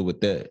consistent with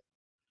that.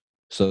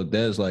 So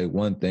there's like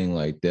one thing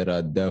like that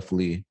I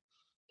definitely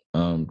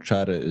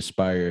try to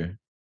aspire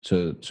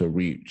to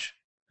reach.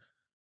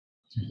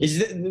 Is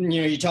that,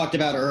 you talked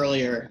about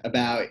earlier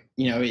about,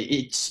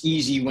 it's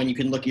easy when you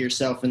can look at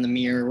yourself in the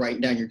mirror,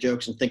 writing down your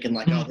jokes and thinking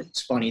like, oh, this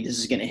is funny, this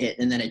is going to hit.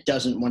 And then it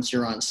doesn't once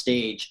you're on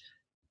stage.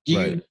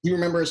 Do you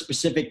remember a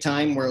specific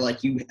time where,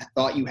 like, you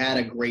thought you had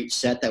a great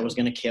set that was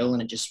going to kill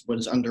and it just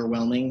was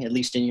underwhelming, at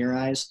least in your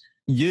eyes?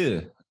 Yeah.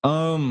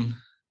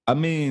 I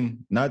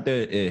mean, not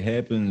that it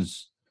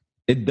happens.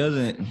 It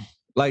doesn't,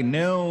 like,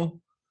 now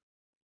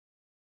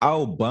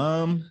I'll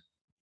bomb,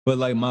 but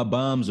like my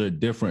bombs are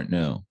different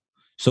now.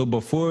 So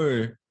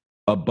before,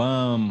 a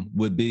bomb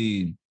would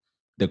be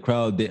the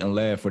crowd didn't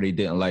laugh or they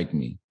didn't like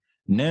me.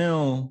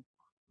 Now,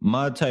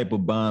 my type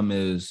of bomb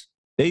is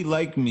they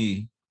like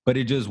me, but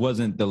it just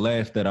wasn't the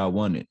laugh that I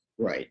wanted.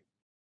 Right.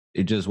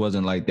 it just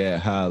wasn't like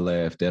that high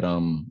laugh that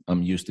I'm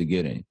used to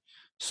getting.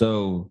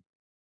 So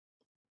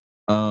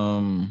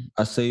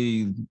I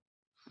say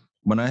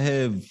when I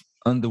have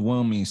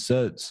underwhelming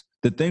sets,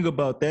 the thing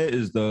about that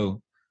is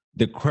though,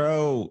 the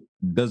crowd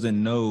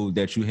doesn't know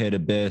that you had a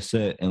bad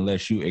set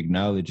unless you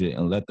acknowledge it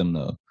and let them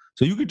know.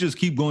 So you could just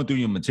keep going through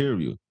your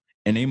material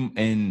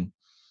and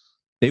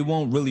they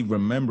won't really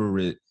remember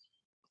it.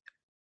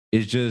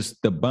 It's just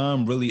the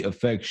bomb really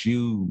affects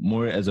you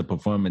more as a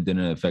performer than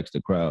it affects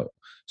the crowd.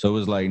 So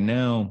it's like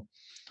now,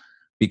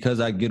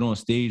 because I get on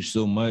stage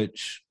so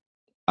much,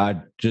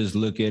 I just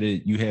look at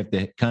it, you have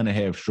to kind of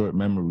have short-term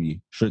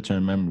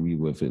memory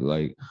with it.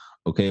 Like,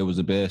 okay, it was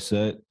a bad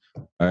set.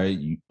 All right,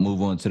 you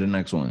move on to the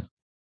next one.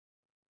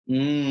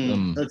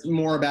 It's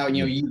more about,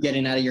 you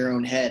getting out of your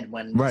own head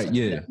when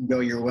doesn't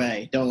go your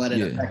way. Don't let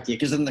it affect you,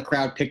 because then the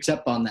crowd picks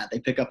up on that. They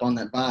pick up on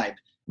that vibe.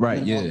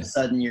 Right, All of a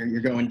sudden, you're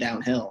going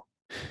downhill.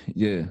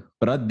 Yeah,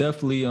 but I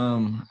definitely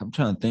I'm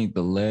trying to think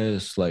the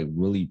last like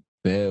really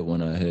bad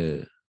one I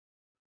had.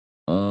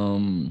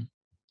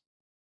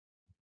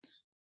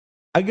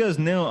 I guess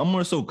now I'm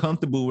more so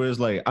comfortable where it's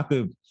like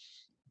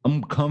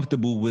I'm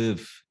comfortable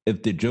with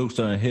if the jokes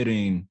aren't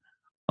hitting,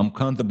 I'm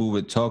comfortable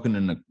with talking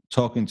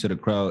to the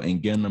crowd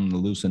and getting them to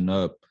loosen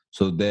up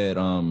so that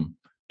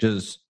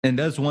and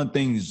that's one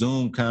thing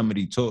Zoom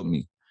comedy taught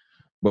me.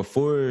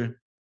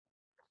 Before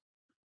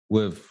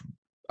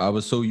I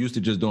was so used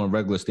to just doing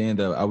regular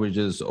stand-up, I was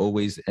just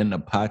always in the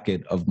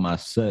pocket of my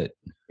set.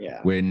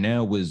 Yeah. Where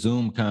now with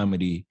Zoom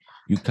comedy,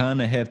 you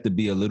kind of have to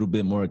be a little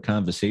bit more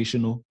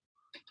conversational.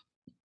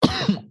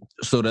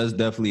 So that's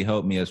definitely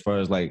helped me as far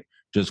as like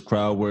just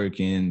crowd work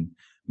and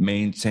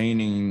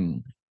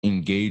maintaining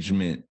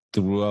engagement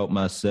throughout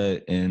my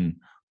set and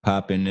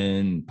popping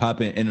in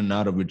and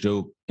out of a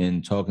joke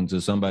and talking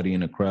to somebody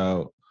in the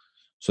crowd.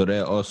 So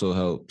that also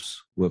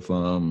helps with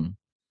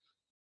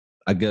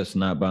I guess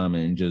not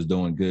bombing and just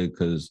doing good,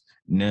 because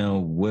now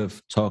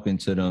with talking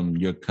to them,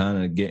 you're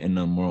kind of getting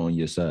them more on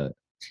your side.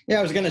 Yeah,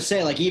 I was going to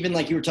say, like, even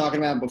like you were talking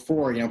about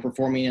before,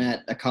 performing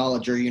at a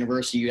college or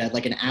university, you had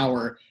like an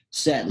hour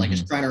set, like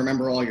just trying to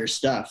remember all your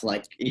stuff.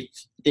 Like if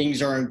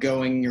things aren't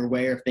going your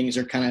way or if things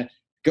are kind of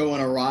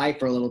going awry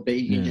for a little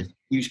bit, you can just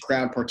use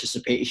crowd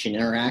participation,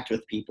 interact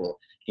with people,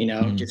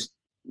 just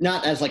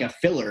not as like a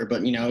filler,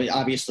 but,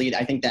 obviously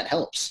I think that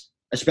helps,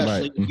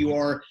 especially if you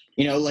are,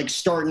 like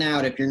starting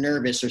out, if you're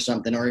nervous or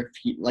something, or if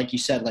you, like you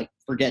said, like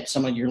forget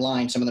some of your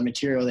lines, some of the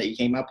material that you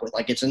came up with,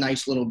 like it's a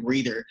nice little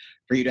breather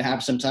for you to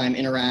have some time,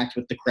 interact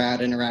with the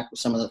crowd, interact with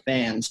some of the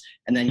fans,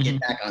 and then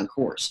get back on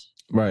course.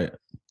 Right.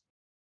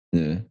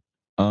 Yeah.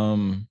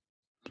 I'm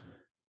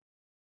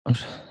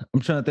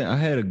trying to think. I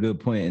had a good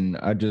point, and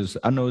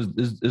I know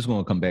it's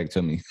going to come back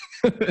to me.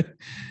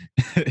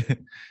 It's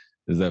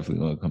definitely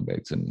going to come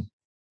back to me.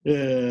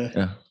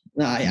 Yeah.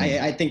 No,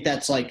 I think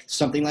that's like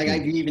something like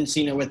I've even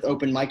seen it with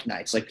open mic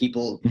nights, like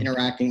people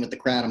interacting with the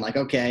crowd. I'm like,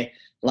 okay,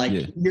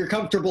 like you're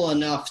comfortable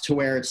enough to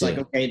where it's like,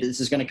 okay,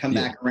 this is going to come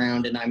back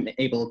around and I'm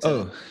able to.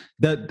 Oh,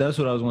 that's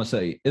what I was going to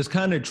say. It's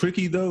kind of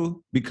tricky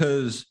though,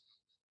 because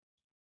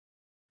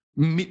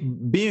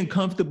being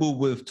comfortable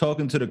with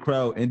talking to the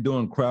crowd and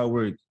doing crowd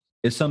work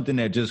is something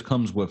that just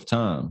comes with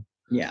time.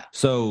 Yeah.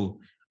 So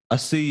I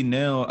see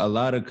now a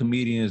lot of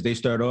comedians, they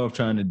start off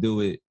trying to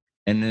do it,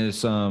 and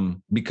it's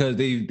because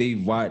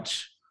they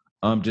watch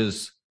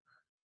just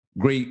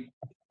great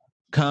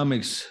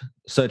comics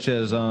such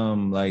as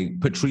like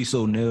Patrice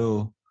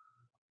O'Neal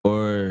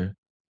or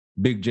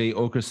Big J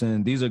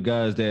Okerson. These are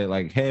guys that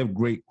like have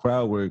great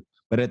crowd work,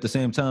 but at the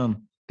same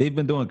time, they've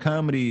been doing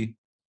comedy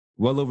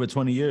well over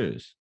 20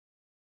 years.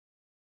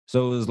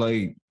 So it's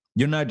like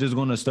you're not just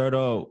going to start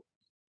out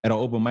at an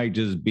open mic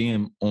just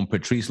being on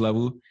Patrice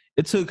level.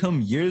 It took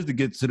him years to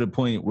get to the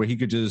point where he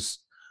could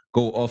just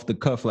go off the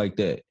cuff like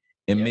that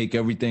and make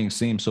everything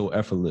seem so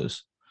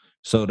effortless.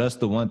 So that's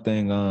the one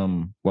thing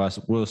what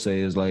I will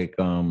say is like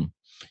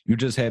you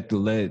just have to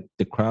let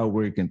the crowd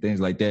work and things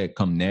like that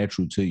come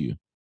natural to you.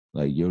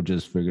 Like you'll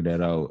just figure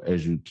that out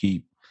as you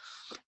keep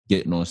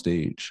getting on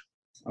stage.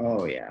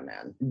 Oh yeah,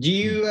 man. Do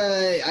you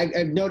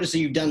I've noticed that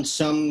you've done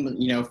some,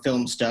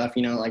 film stuff,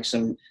 like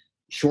some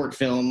short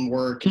film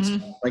work and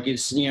stuff. Like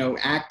it's,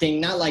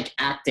 acting, not like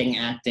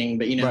acting,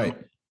 but right.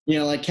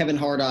 Like Kevin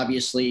Hart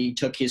obviously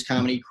took his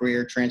comedy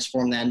career,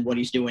 transformed that into what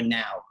he's doing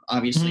now.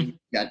 Obviously, he's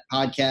got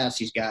podcasts,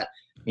 he's got,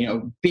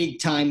 big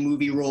time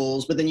movie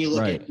roles. But then you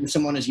look at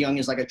someone as young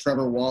as like a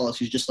Trevor Wallace,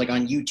 who's just like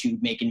on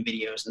YouTube making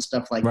videos and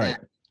stuff like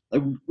that.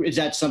 Like, is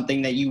that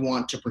something that you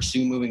want to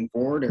pursue moving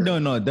forward? Or?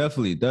 No,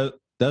 definitely.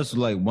 That's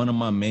like one of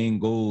my main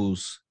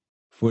goals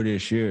for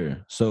this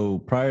year. So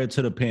prior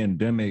to the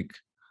pandemic,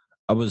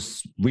 I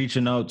was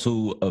reaching out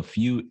to a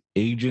few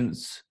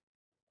agents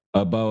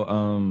about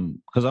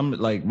because I'm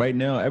like right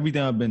now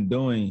everything I've been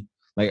doing,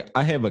 like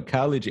I have a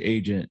college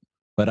agent,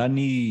 but I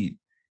need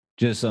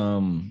just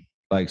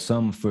like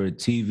some for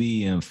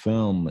TV and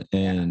film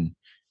and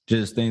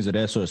just things of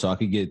that sort, so I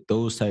could get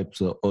those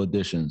types of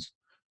auditions.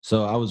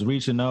 So I was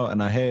reaching out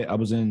and I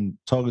was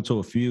talking to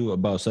a few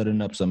about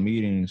setting up some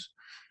meetings,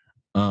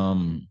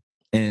 and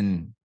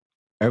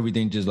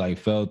everything just like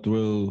fell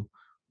through,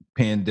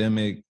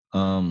 pandemic.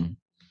 And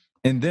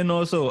then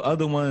also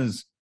other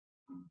ones,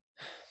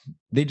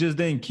 they just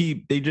didn't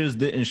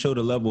show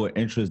the level of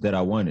interest that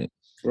I wanted.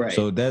 Right.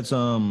 So that's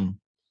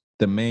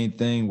the main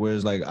thing,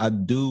 whereas like I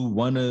do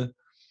wanna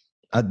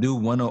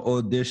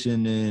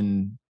audition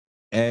and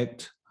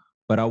act,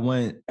 but I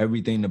want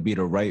everything to be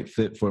the right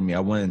fit for me. I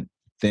want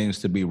things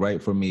to be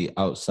right for me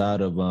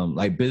outside of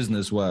like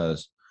business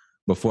wise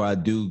before I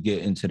do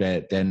get into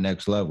that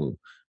next level.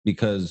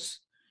 Because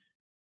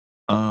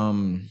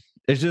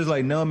it's just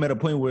like now I'm at a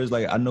point where it's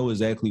like I know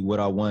exactly what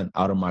I want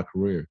out of my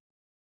career.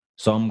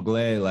 So I'm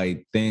glad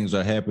like things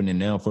are happening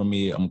now for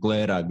me. I'm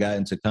glad I got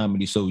into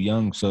comedy so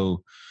young.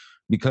 So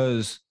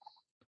this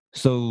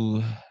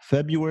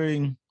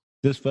February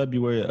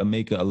I'll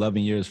make it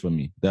 11 years for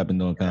me that I've been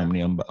doing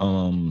comedy. And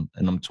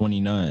I'm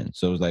 29.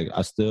 So it's like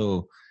I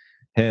still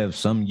have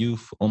some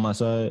youth on my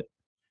side.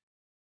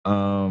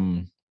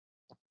 But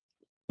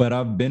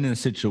I've been in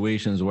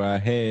situations where I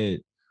had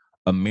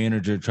a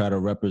manager try to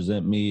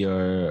represent me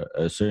or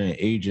a certain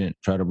agent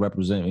try to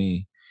represent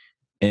me,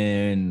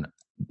 and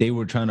they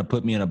were trying to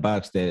put me in a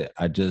box that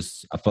I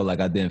felt like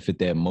I didn't fit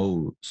that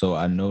mold. So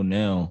I know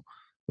now,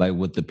 like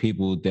with the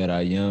people that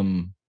I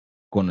am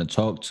going to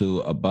talk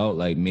to about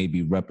like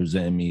maybe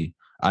representing me,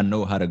 I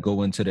know how to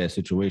go into that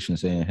situation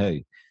saying,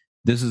 hey,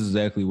 this is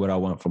exactly what I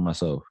want for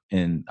myself.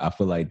 And I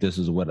feel like this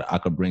is what I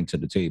could bring to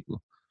the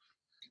table.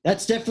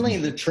 That's definitely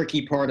the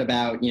tricky part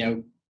about,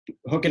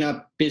 hooking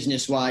up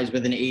business-wise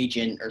with an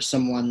agent or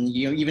someone,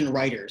 even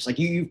writers. Like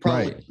you've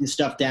probably written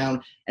stuff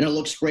down and it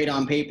looks great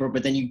on paper,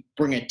 but then you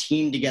bring a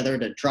team together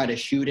to try to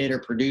shoot it or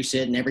produce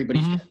it, and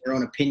everybody's got their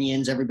own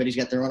opinions. Everybody's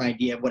got their own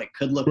idea of what it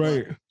could look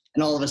like.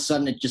 And all of a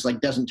sudden it just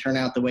like doesn't turn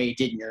out the way it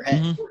did in your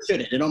head. Or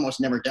should it? It almost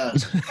never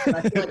does.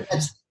 I feel like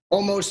that's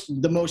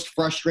almost the most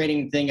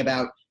frustrating thing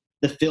about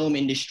the film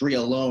industry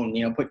alone.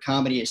 Put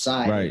comedy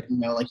aside. Right.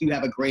 Like you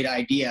have a great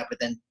idea, but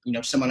then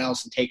someone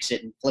else takes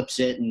it and flips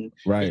it, and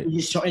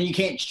and you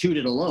can't shoot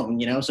it alone.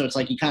 So it's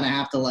like you kind of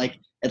have to like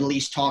at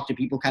least talk to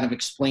people, kind of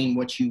explain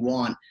what you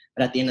want.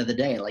 But at the end of the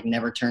day, it like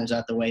never turns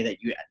out the way that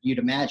you'd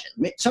imagine.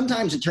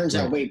 Sometimes it turns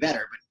out way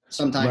better, but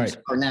sometimes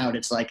starting out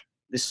it's like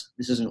this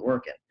isn't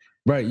working.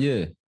 Right.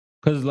 Yeah.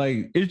 Because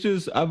like it's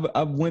just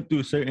I've went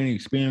through certain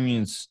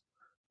experience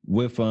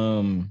with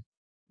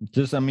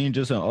just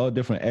in all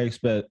different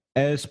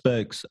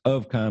aspects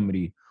of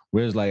comedy,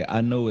 whereas like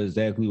I know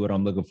exactly what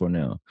I'm looking for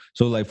now.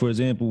 So like for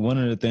example, one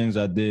of the things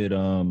I did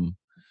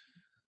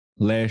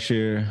last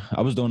year,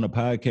 I was doing a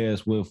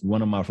podcast with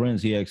one of my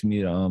friends. He asked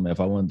me if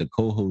I wanted to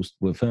co-host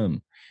with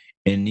him,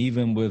 and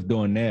even with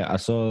doing that, I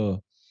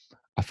felt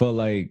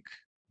like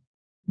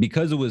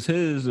because it was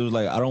his, it was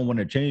like I don't want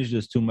to change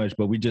this too much,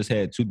 but we just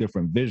had two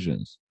different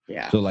visions.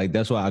 Yeah. So like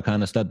that's why I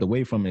kind of stepped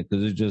away from it,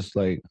 because it's just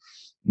like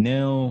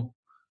now.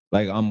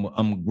 Like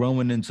I'm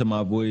growing into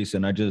my voice,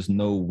 and I just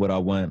know what I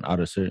want out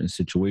of certain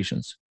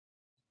situations.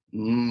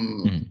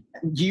 Do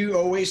you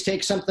always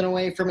take something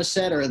away from a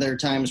set, or are there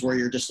times where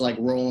you're just like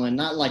rolling,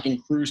 not like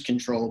in cruise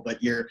control,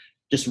 but you're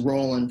just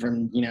rolling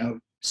from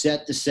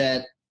set to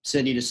set,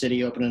 city to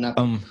city, opening up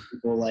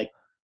people like?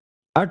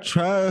 I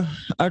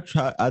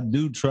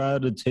do try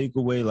to take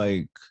away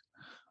like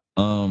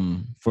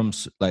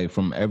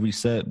from every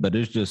set, but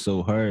it's just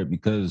so hard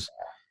because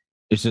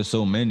it's just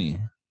so many.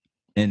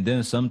 And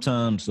then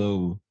sometimes,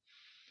 so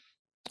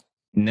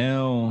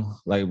now,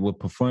 like with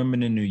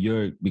performing in New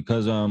York,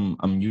 because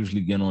I'm usually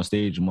getting on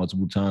stage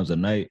multiple times a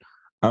night,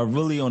 I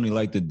really only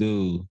like to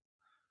do.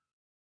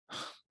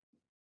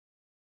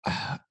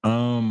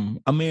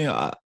 Don't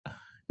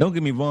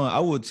get me wrong, I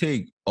will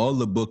take all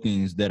the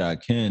bookings that I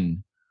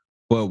can,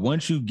 but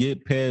once you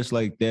get past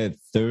like that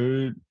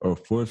third or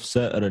fourth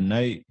set of the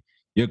night,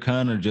 you're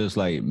kind of just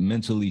like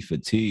mentally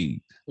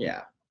fatigued.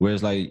 Yeah.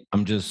 Whereas like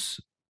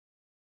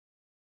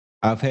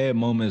I've had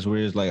moments where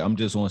it's like I'm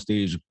just on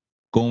stage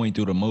going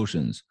through the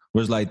motions.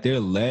 Where it's like they're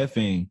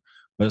laughing,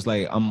 but it's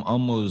like I'm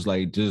almost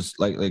like just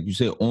like you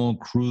said, on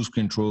cruise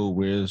control.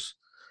 Where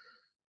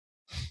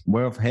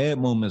I've had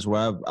moments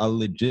where I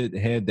legit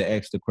had to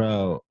ask the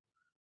crowd,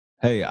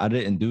 "Hey, I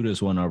didn't do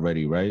this one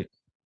already, right?"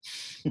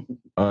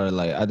 Or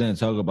like I didn't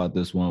talk about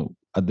this one.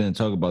 I didn't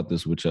talk about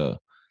this with y'all.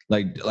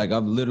 Like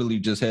I've literally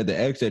just had to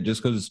ask that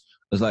just because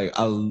it's like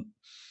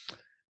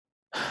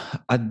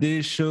I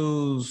did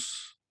shows.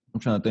 I'm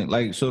trying to think.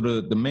 Like, so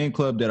the main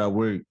club that I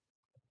work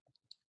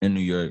in New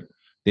York,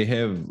 they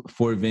have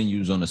 4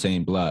 venues on the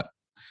same block.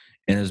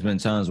 And there's been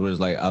times where it's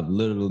like I've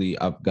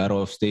got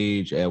off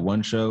stage at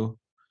one show,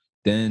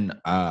 then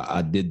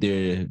I did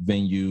their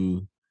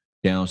venue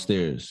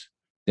downstairs.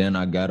 Then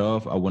I got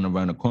off, I went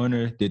around the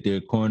corner, did their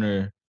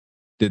corner,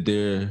 did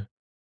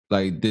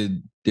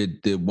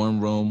one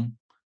room,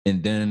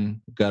 and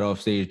then got off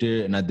stage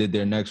there, and I did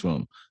their next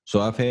room. So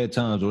I've had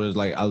times where it's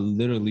like I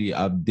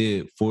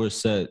did 4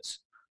 sets.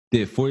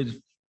 Did four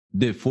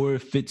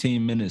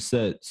 15-minute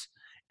sets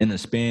in a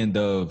span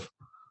of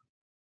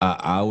an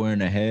hour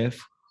and a half.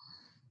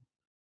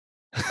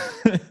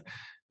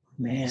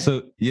 Man.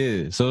 So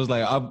yeah. So it's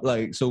like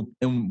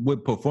and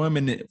with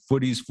performing it for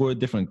these 4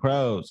 different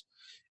crowds,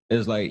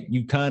 it's like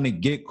you kind of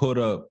get caught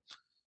up.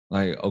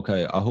 Like,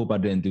 okay, I hope I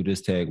didn't do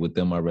this tag with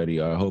them already,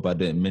 or I hope I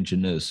didn't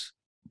mention this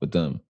with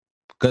them.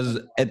 Because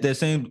at the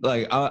same,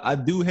 like, I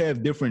do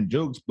have different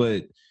jokes,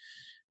 but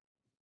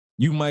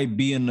you might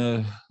be in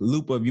a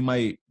loop of, you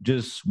might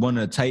just want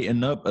to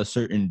tighten up a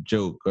certain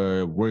joke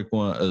or work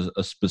on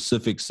a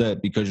specific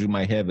set because you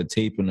might have a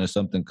taping or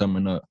something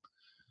coming up.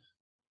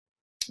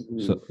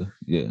 So,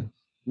 yeah.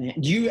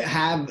 Do you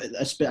have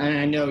and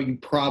I know you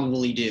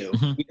probably do,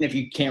 even if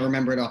you can't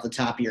remember it off the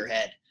top of your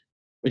head,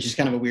 which is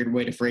kind of a weird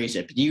way to phrase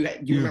it. But do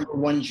you remember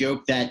one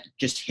joke that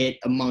just hit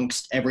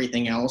amongst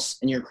everything else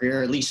in your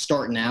career, at least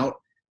starting out?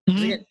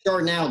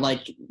 Starting out,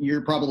 like,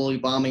 you're probably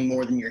bombing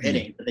more than you're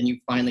hitting, but then you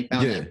finally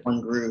found that one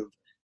groove.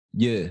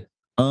 Yeah.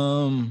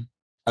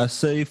 I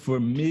say for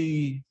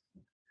me,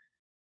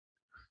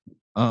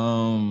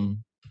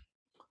 man,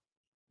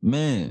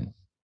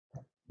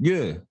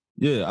 yeah.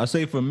 I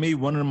say for me,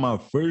 one of my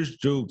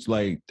first jokes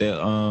like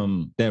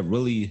that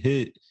really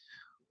hit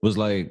was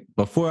like,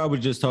 before I was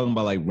just talking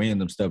about like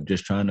random stuff,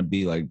 just trying to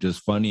be like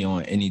just funny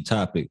on any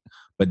topic.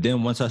 But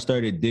then once I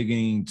started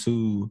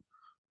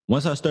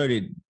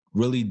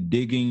really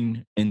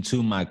digging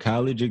into my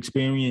college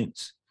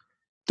experience,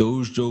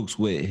 those jokes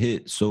would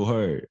hit so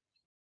hard.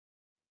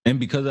 And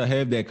because I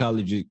have that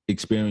college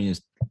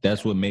experience,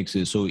 that's what makes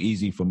it so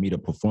easy for me to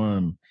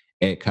perform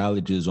at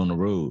colleges on the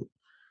road.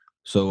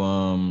 So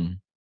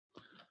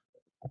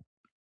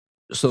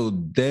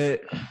that,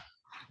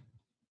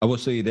 I would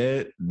say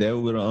that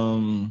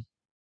would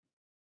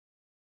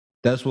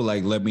that's what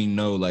like let me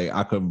know like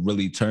I could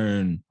really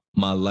turn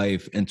my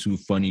life into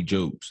funny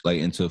jokes, like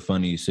into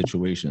funny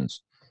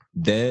situations.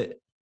 That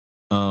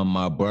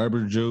my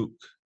barber joke,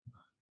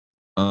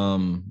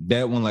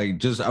 that one, like,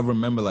 just I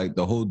remember like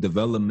the whole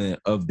development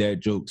of that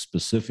joke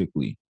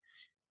specifically,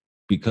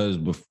 because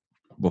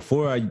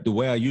before the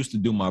way I used to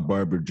do my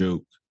barber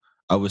joke,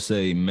 I would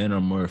say men are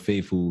more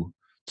faithful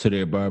to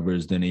their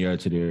barbers than they are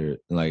to their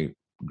like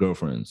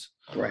girlfriends.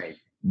 Right.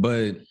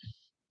 But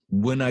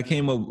when I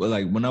came up,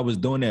 like when I was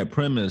doing that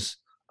premise,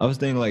 I was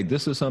thinking like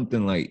this is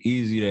something like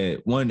easy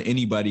that one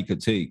anybody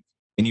could take.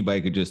 Anybody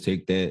could just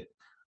take that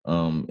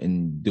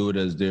and do it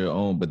as their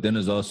own. But then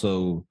there's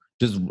also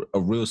just a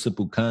real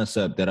simple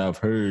concept that I've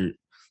heard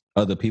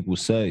other people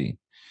say.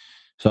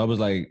 So I was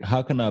like,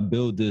 how can I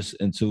build this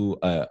into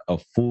a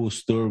full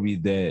story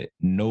that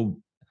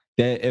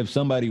if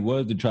somebody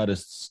was to try to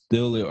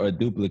steal it or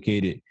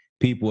duplicate it,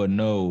 people would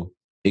know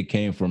it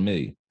came from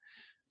me.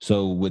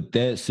 So with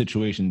that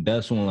situation,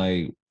 that's when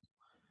like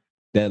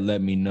that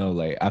let me know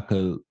like I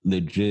could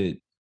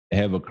legit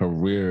have a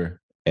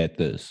career at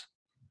this.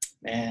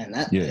 Man,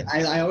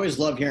 I always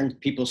love hearing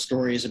people's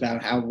stories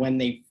about how when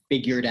they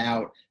figured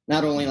out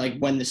not only like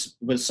when this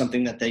was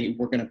something that they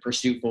were going to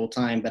pursue full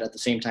time, but at the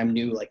same time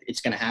knew like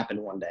it's going to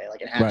happen one day.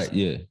 Like it has. Right.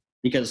 Yeah.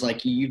 Because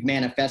like you've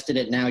manifested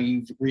it. Now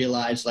you've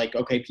realized like,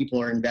 okay, people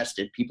are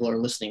invested. People are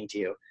listening to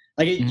you.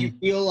 Like you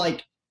feel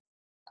like,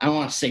 I don't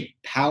want to say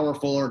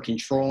powerful or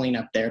controlling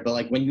up there, but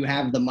like when you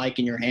have the mic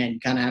in your hand, you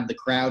kind of have the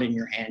crowd in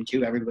your hand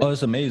too. Everybody. Oh,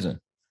 it's amazing.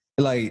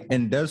 Like,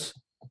 and that's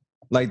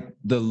like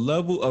the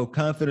level of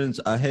confidence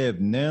I have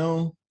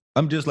now.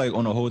 I'm just like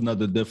on a whole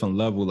nother different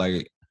level.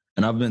 Like,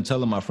 and I've been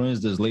telling my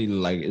friends this lately,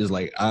 like, it's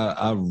like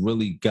I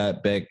really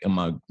got back in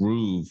my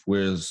groove,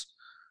 whereas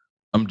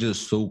I'm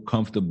just so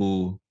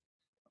comfortable.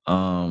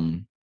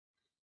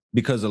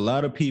 Because a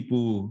lot of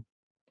people,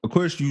 of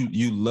course,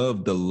 you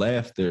love the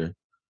laughter,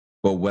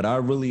 but what I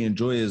really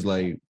enjoy is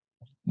like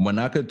when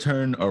I could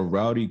turn a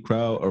rowdy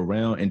crowd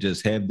around and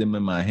just have them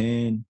in my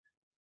hand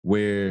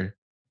where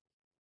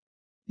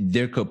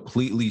they're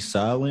completely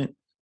silent.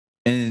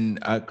 And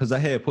because I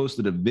had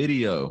posted a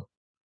video,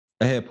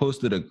 I had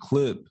posted a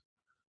clip,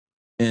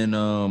 and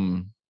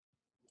I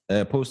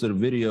had posted a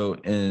video,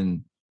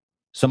 and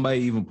somebody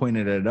even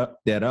pointed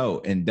that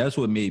out. And that's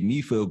what made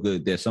me feel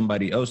good, that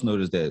somebody else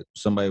noticed that.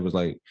 Somebody was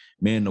like,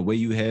 man, the way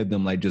you have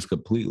them like just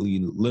completely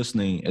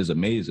listening is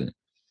amazing.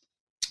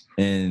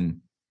 And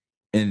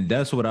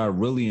that's what I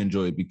really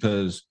enjoy,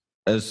 because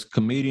as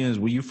comedians,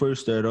 when you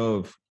first start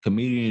off,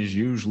 comedians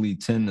usually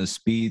tend to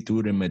speed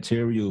through the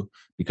material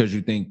because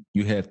you think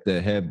you have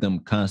to have them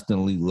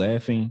constantly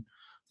laughing.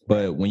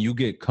 But when you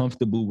get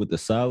comfortable with the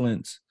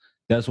silence,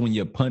 that's when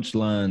your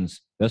punchlines,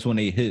 that's when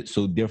they hit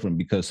so different,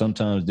 because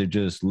sometimes they're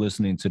just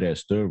listening to that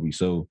story.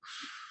 So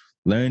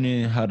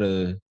learning how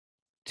to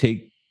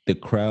take the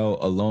crowd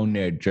along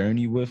their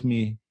journey with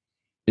me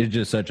is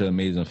just such an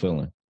amazing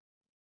feeling.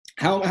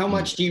 How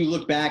much do you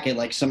look back at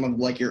like some of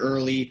like your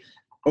early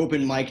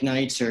open mic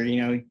nights, or,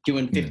 you know,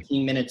 doing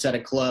 15 minutes at a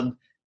club,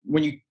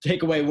 when you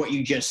take away what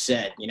you just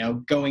said, you know,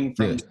 going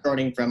from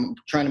starting from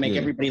trying to make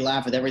everybody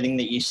laugh with everything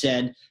that you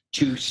said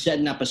to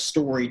setting up a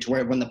story to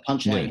where when the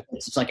punchline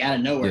hits, it's like out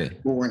of nowhere.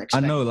 People weren't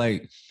expecting. I know,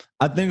 like,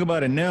 I think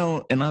about it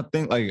now, and I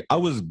think like I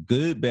was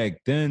good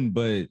back then,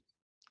 but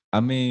I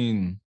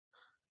mean,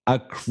 I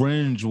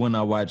cringe when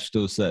I watch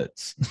those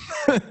sets.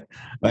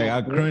 Like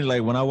I cringe,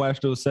 like when I watch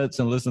those sets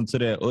and listen to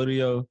that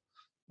audio,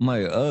 I'm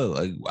like,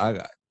 oh,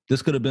 like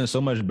this could have been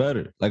so much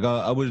better. Like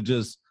I was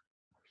just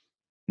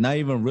not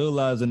even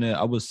realizing that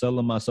I was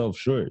selling myself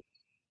short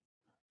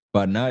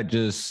by not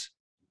just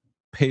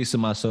pacing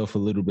myself a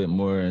little bit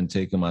more and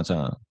taking my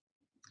time.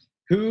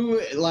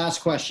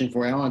 Last question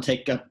for you. I don't want to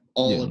take up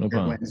all of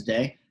your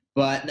Wednesday,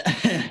 but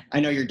I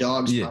know your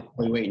dog's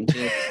probably waiting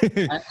too.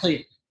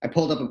 Actually, I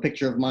pulled up a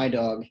picture of my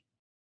dog.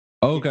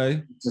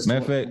 Okay. Matter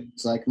of fact,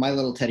 it's like my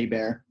little teddy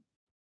bear.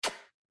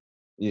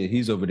 Yeah,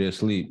 he's over there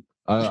asleep.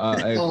 I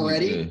actually,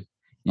 already?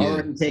 Yeah.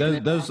 Already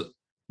taking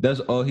that's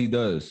all he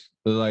does.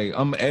 But like,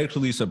 I'm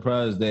actually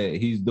surprised that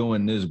he's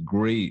doing this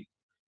great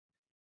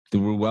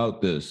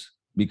throughout this,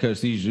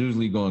 because he's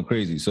usually going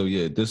crazy. So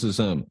yeah, this is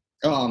him.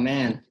 Oh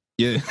man.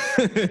 Yeah.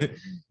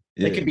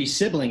 They could be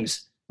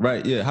siblings.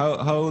 Right. Yeah. How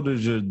old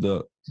is your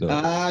dog?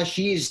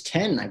 She's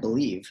 10, I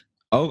believe.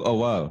 Oh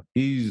wow.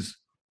 He's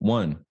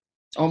 1.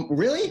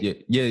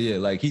 Really? Yeah.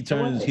 Like he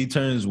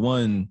turns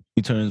 1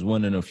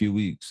 in a few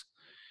weeks.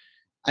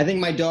 I think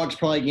my dog's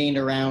probably gained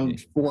around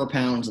 4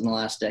 pounds in the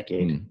last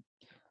decade.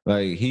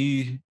 Like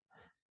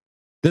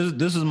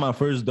this is my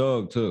first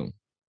dog too.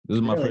 This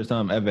is my first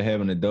time ever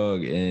having a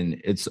dog, and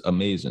it's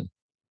amazing.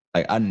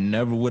 Like I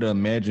never would have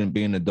imagined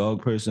being a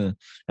dog person.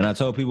 And I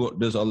tell people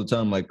this all the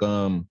time, like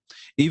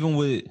even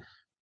with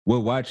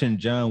watching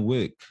John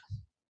Wick.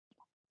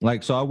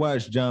 Like, so I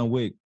watched John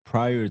Wick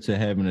prior to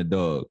having a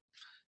dog.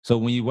 So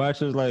when you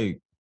watch it,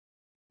 like,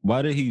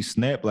 why did he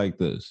snap like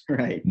this?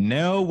 Right.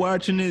 Now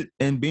watching it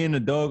and being a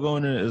dog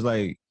owner is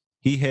like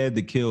he had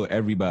to kill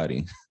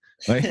everybody.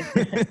 Like,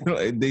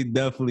 like they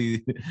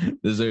definitely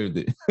deserved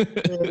it.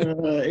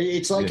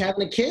 It's like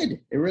having a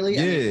kid. It really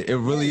is. Yeah, it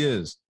really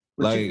is.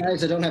 For like you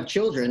guys that don't have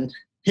children,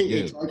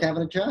 it's like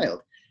having a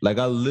child. Like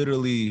I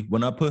literally,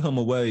 when I put him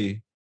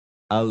away,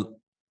 when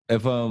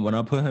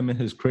I put him in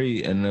his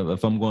crate and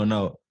if I'm going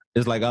out,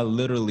 it's like I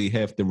literally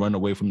have to run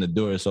away from the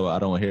door so I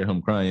don't hear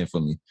him crying for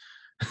me.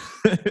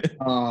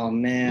 Oh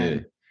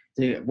man.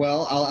 Yeah. Dude,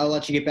 well, I'll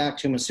let you get back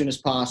to him as soon as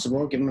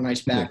possible. Give him a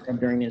nice back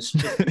rub during his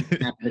half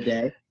of the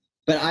day.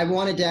 But I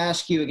wanted to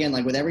ask you again,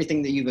 like with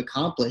everything that you've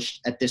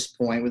accomplished at this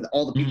point, with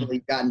all the people that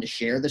you've gotten to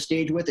share the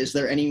stage with, is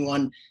there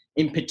anyone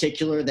in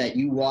particular that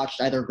you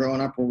watched either growing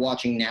up or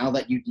watching now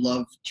that you'd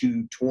love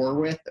to tour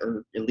with,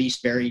 or at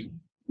least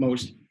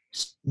most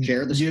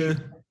share the stage?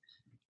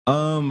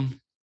 Yeah.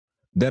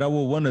 That I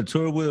would want to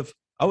tour with,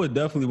 I would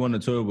definitely want to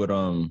tour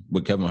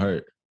with Kevin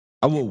Hart.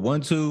 I would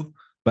want to,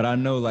 but I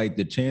know like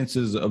the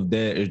chances of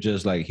that is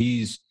just like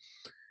he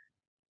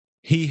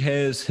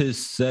has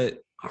his set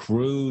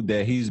crew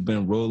that he's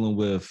been rolling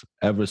with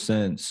ever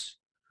since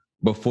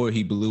before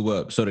he blew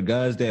up. So the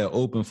guys that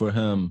open for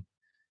him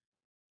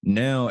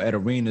now at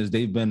arenas,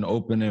 they've been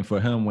opening for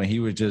him when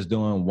he was just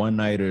doing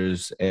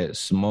one-nighters at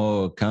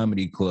small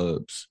comedy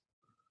clubs.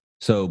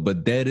 So,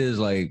 but that is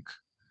like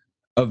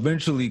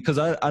eventually, because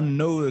I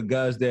know the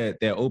guys that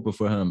open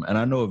for him, and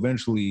I know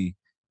eventually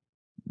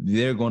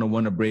they're going to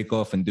want to break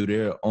off and do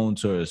their own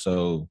tour.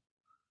 So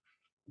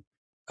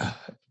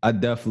I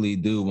definitely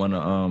do want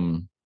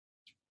to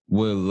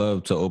would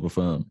love to open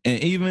for him.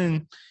 And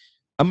even,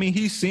 I mean,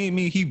 he's seen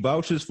me, he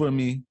vouches for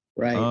me.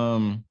 Right.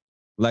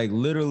 Like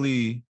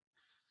literally,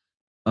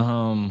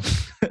 this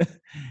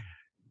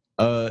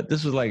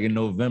was like in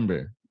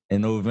November.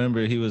 In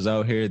November, he was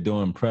out here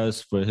doing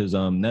press for his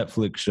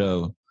Netflix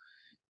show.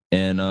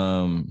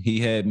 And he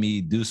had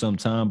me do some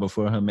time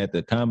before him at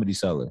the Comedy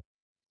Cellar.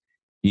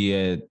 He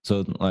had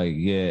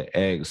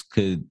asked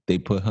could they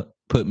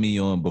put me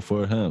on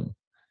before him.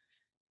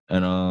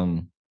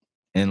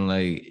 And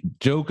like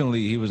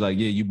jokingly, he was like,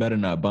 yeah, you better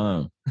not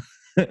bomb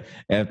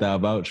after I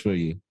vouch for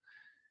you.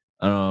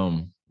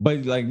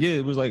 But like, yeah,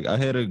 it was like I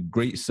had a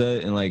great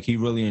set and like he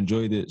really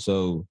enjoyed it.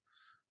 So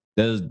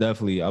I would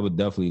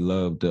definitely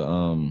love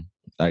to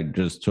like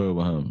just tour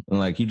with him. And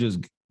like he just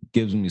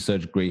gives me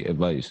such great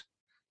advice.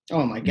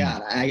 Oh my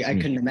God, I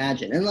couldn't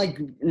imagine. And like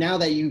now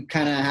that you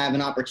kind of have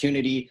an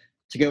opportunity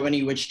to go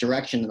any which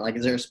direction, like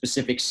is there a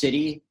specific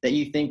city that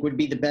you think would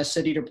be the best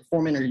city to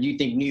perform in, or do you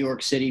think New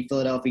York City,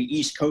 Philadelphia,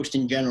 East Coast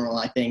in general,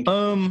 I think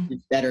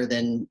is better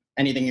than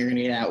anything you're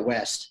gonna get out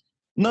west?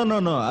 No.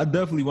 I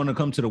definitely want to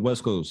come to the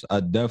West Coast.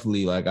 I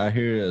definitely I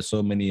hear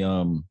so many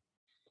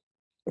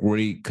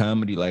great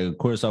comedy. Like of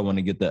course I want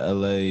to get to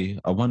LA.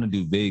 I want to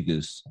do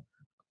Vegas.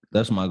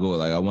 That's my goal.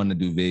 Like I want to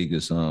do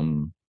Vegas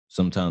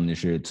sometime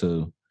this year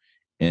too.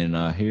 And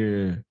I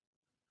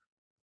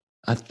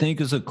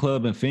think it's a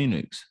club in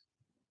Phoenix.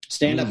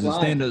 Stand Up Live.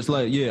 Stand Up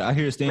Live. Yeah, I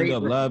hear Stand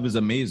Up Live is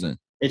amazing.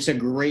 It's a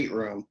great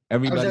room.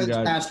 Everybody I was there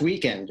this past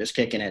weekend just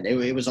kicking it.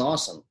 It was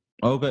awesome.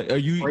 Okay. Are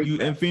you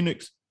in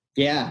Phoenix?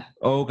 Yeah.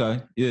 Oh,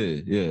 okay.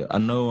 Yeah. I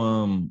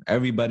know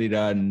everybody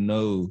that I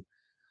know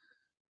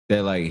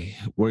that like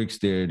works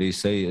there, they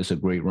say it's a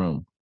great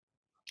room.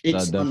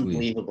 It's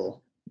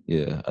unbelievable.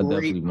 Yeah, I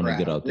definitely want to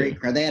get out there. Great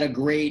crowd. They had a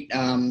great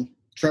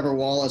Trevor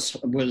Wallace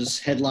was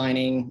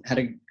headlining, had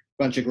a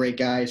bunch of great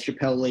guys.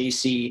 Chappelle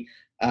Lacey,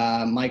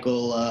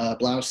 Michael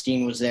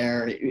Blaustein was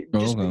there.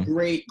 Just a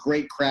great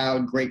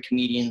crowd, great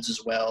comedians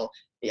as well.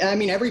 I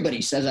mean,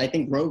 everybody says, I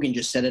think Rogan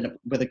just said it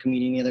with a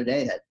comedian the other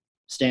day, that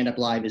Stand Up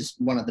Live is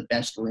one of the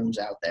best rooms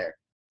out there.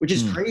 which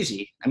is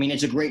crazy. I mean,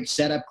 it's a great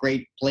setup,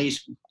 great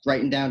place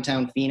right in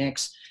downtown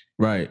Phoenix.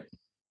 Right.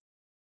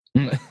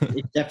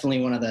 It's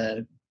definitely one of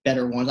the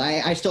better ones.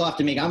 I still have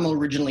to I'm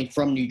originally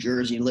from New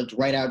Jersey, lived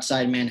right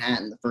outside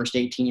Manhattan the first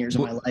 18 years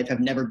of my life. I've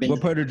never been.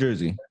 What part of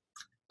Jersey?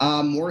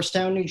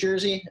 Morristown, New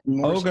Jersey.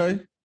 Okay.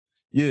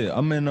 Yeah,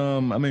 I'm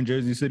in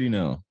Jersey City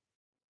now.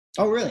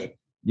 Oh, really?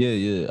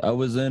 Yeah. I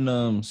was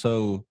in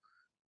so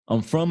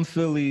I'm from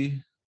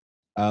Philly.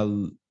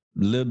 I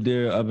lived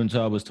there up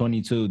until I was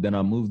 22. Then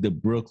I moved to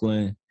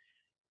Brooklyn,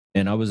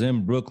 and I was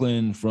in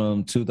Brooklyn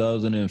from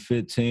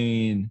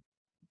 2015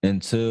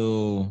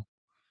 until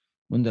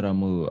when did I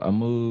move? I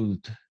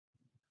moved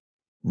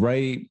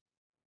right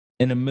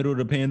in the middle of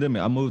the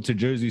pandemic. I moved to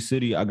Jersey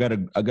City. I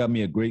got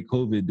me a great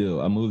COVID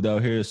deal. I moved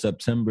out here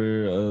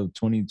September of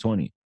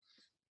 2020.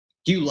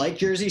 Do you like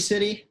Jersey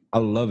City? I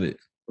love it.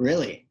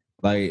 Really?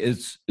 Like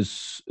it's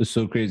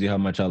so crazy how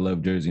much I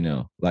love Jersey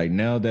now. Like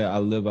now that I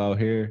live out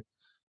here,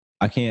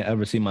 I can't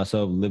ever see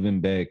myself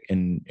living back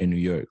in New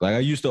York. Like I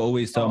used to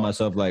always tell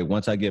myself, like,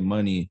 once I get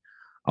money,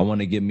 I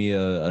want to get me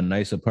a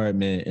nice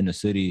apartment in the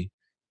city.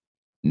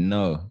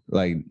 No,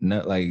 like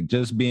not like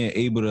just being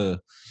able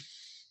to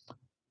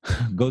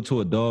go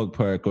to a dog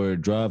park or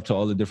drive to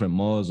all the different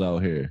malls out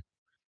here.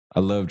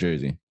 I love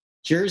Jersey.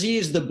 Jersey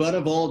is the butt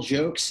of all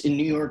jokes in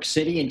New York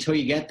City until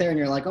you get there and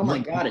you're like, oh my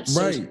God, it's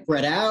so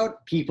spread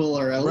out. People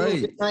are a little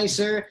bit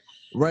nicer.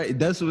 Right.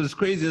 That's what's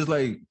crazy. It's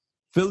like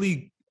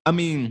Philly, I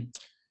mean,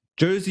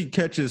 Jersey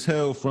catches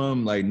hell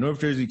from like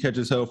North Jersey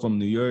catches hell from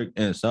New York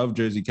and South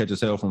Jersey catches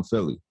hell from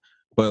Philly.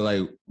 But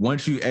like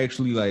once you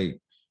actually like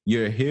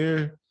you're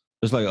here,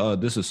 it's like, oh,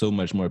 this is so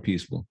much more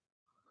peaceful.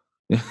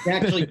 You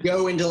actually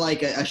go into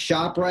like a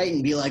shop, right,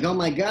 and be like, oh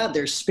my God,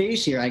 there's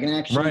space here. I can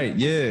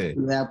actually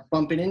without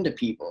bumping into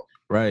people.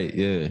 Right,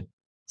 yeah.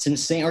 It's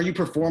insane. Are you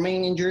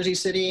performing in Jersey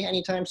City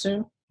anytime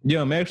soon?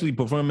 Yeah, I'm actually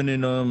performing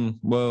in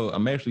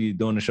I'm actually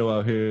doing a show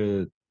out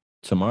here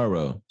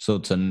tomorrow. So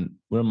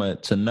where am I?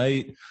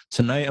 Tonight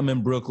I'm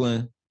in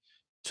Brooklyn.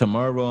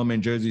 Tomorrow I'm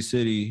in Jersey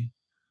City.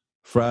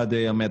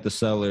 Friday I'm at the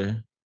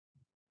Cellar.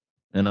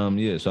 And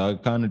so I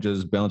kind of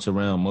just bounce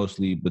around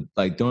mostly, but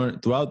like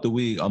throughout the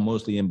week I'm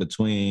mostly in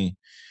between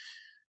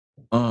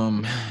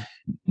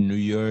New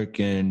York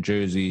and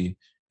Jersey,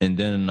 and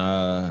then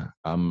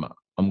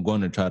I'm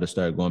going to try to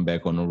start going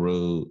back on the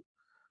road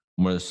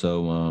more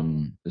so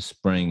the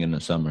spring and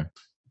the summer.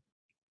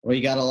 Well,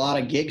 you got a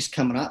lot of gigs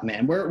coming up,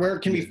 man. Where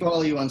can we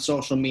follow you on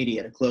social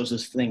media to close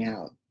this thing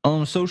out?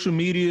 Social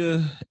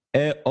media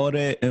at All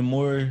That and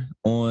More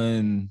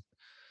on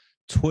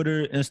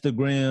Twitter,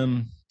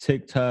 Instagram,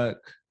 TikTok.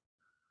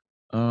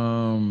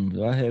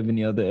 Do I have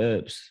any other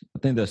apps? I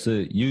think that's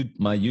it.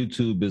 My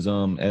YouTube is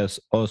as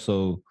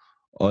also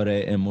All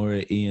That and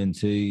More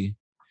ENT. And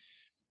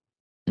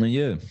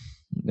yeah,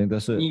 I think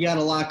that's it. You got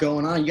a lot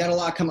going on. You got a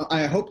lot coming.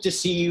 I hope to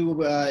see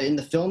you in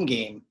the film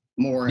game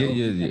more.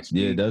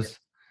 Yeah. That's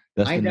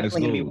I'm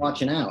definitely gonna be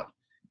watching out.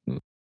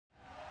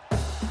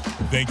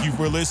 Thank you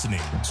for listening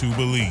to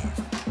Believe.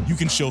 You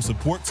can show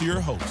support to your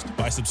host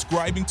by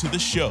subscribing to the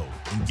show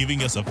and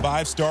giving us a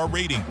 5-star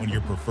rating on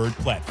your preferred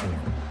platform.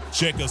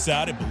 Check us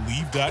out at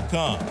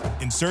Believe.com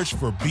and search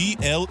for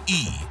BLEAV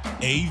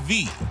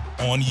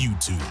on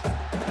YouTube.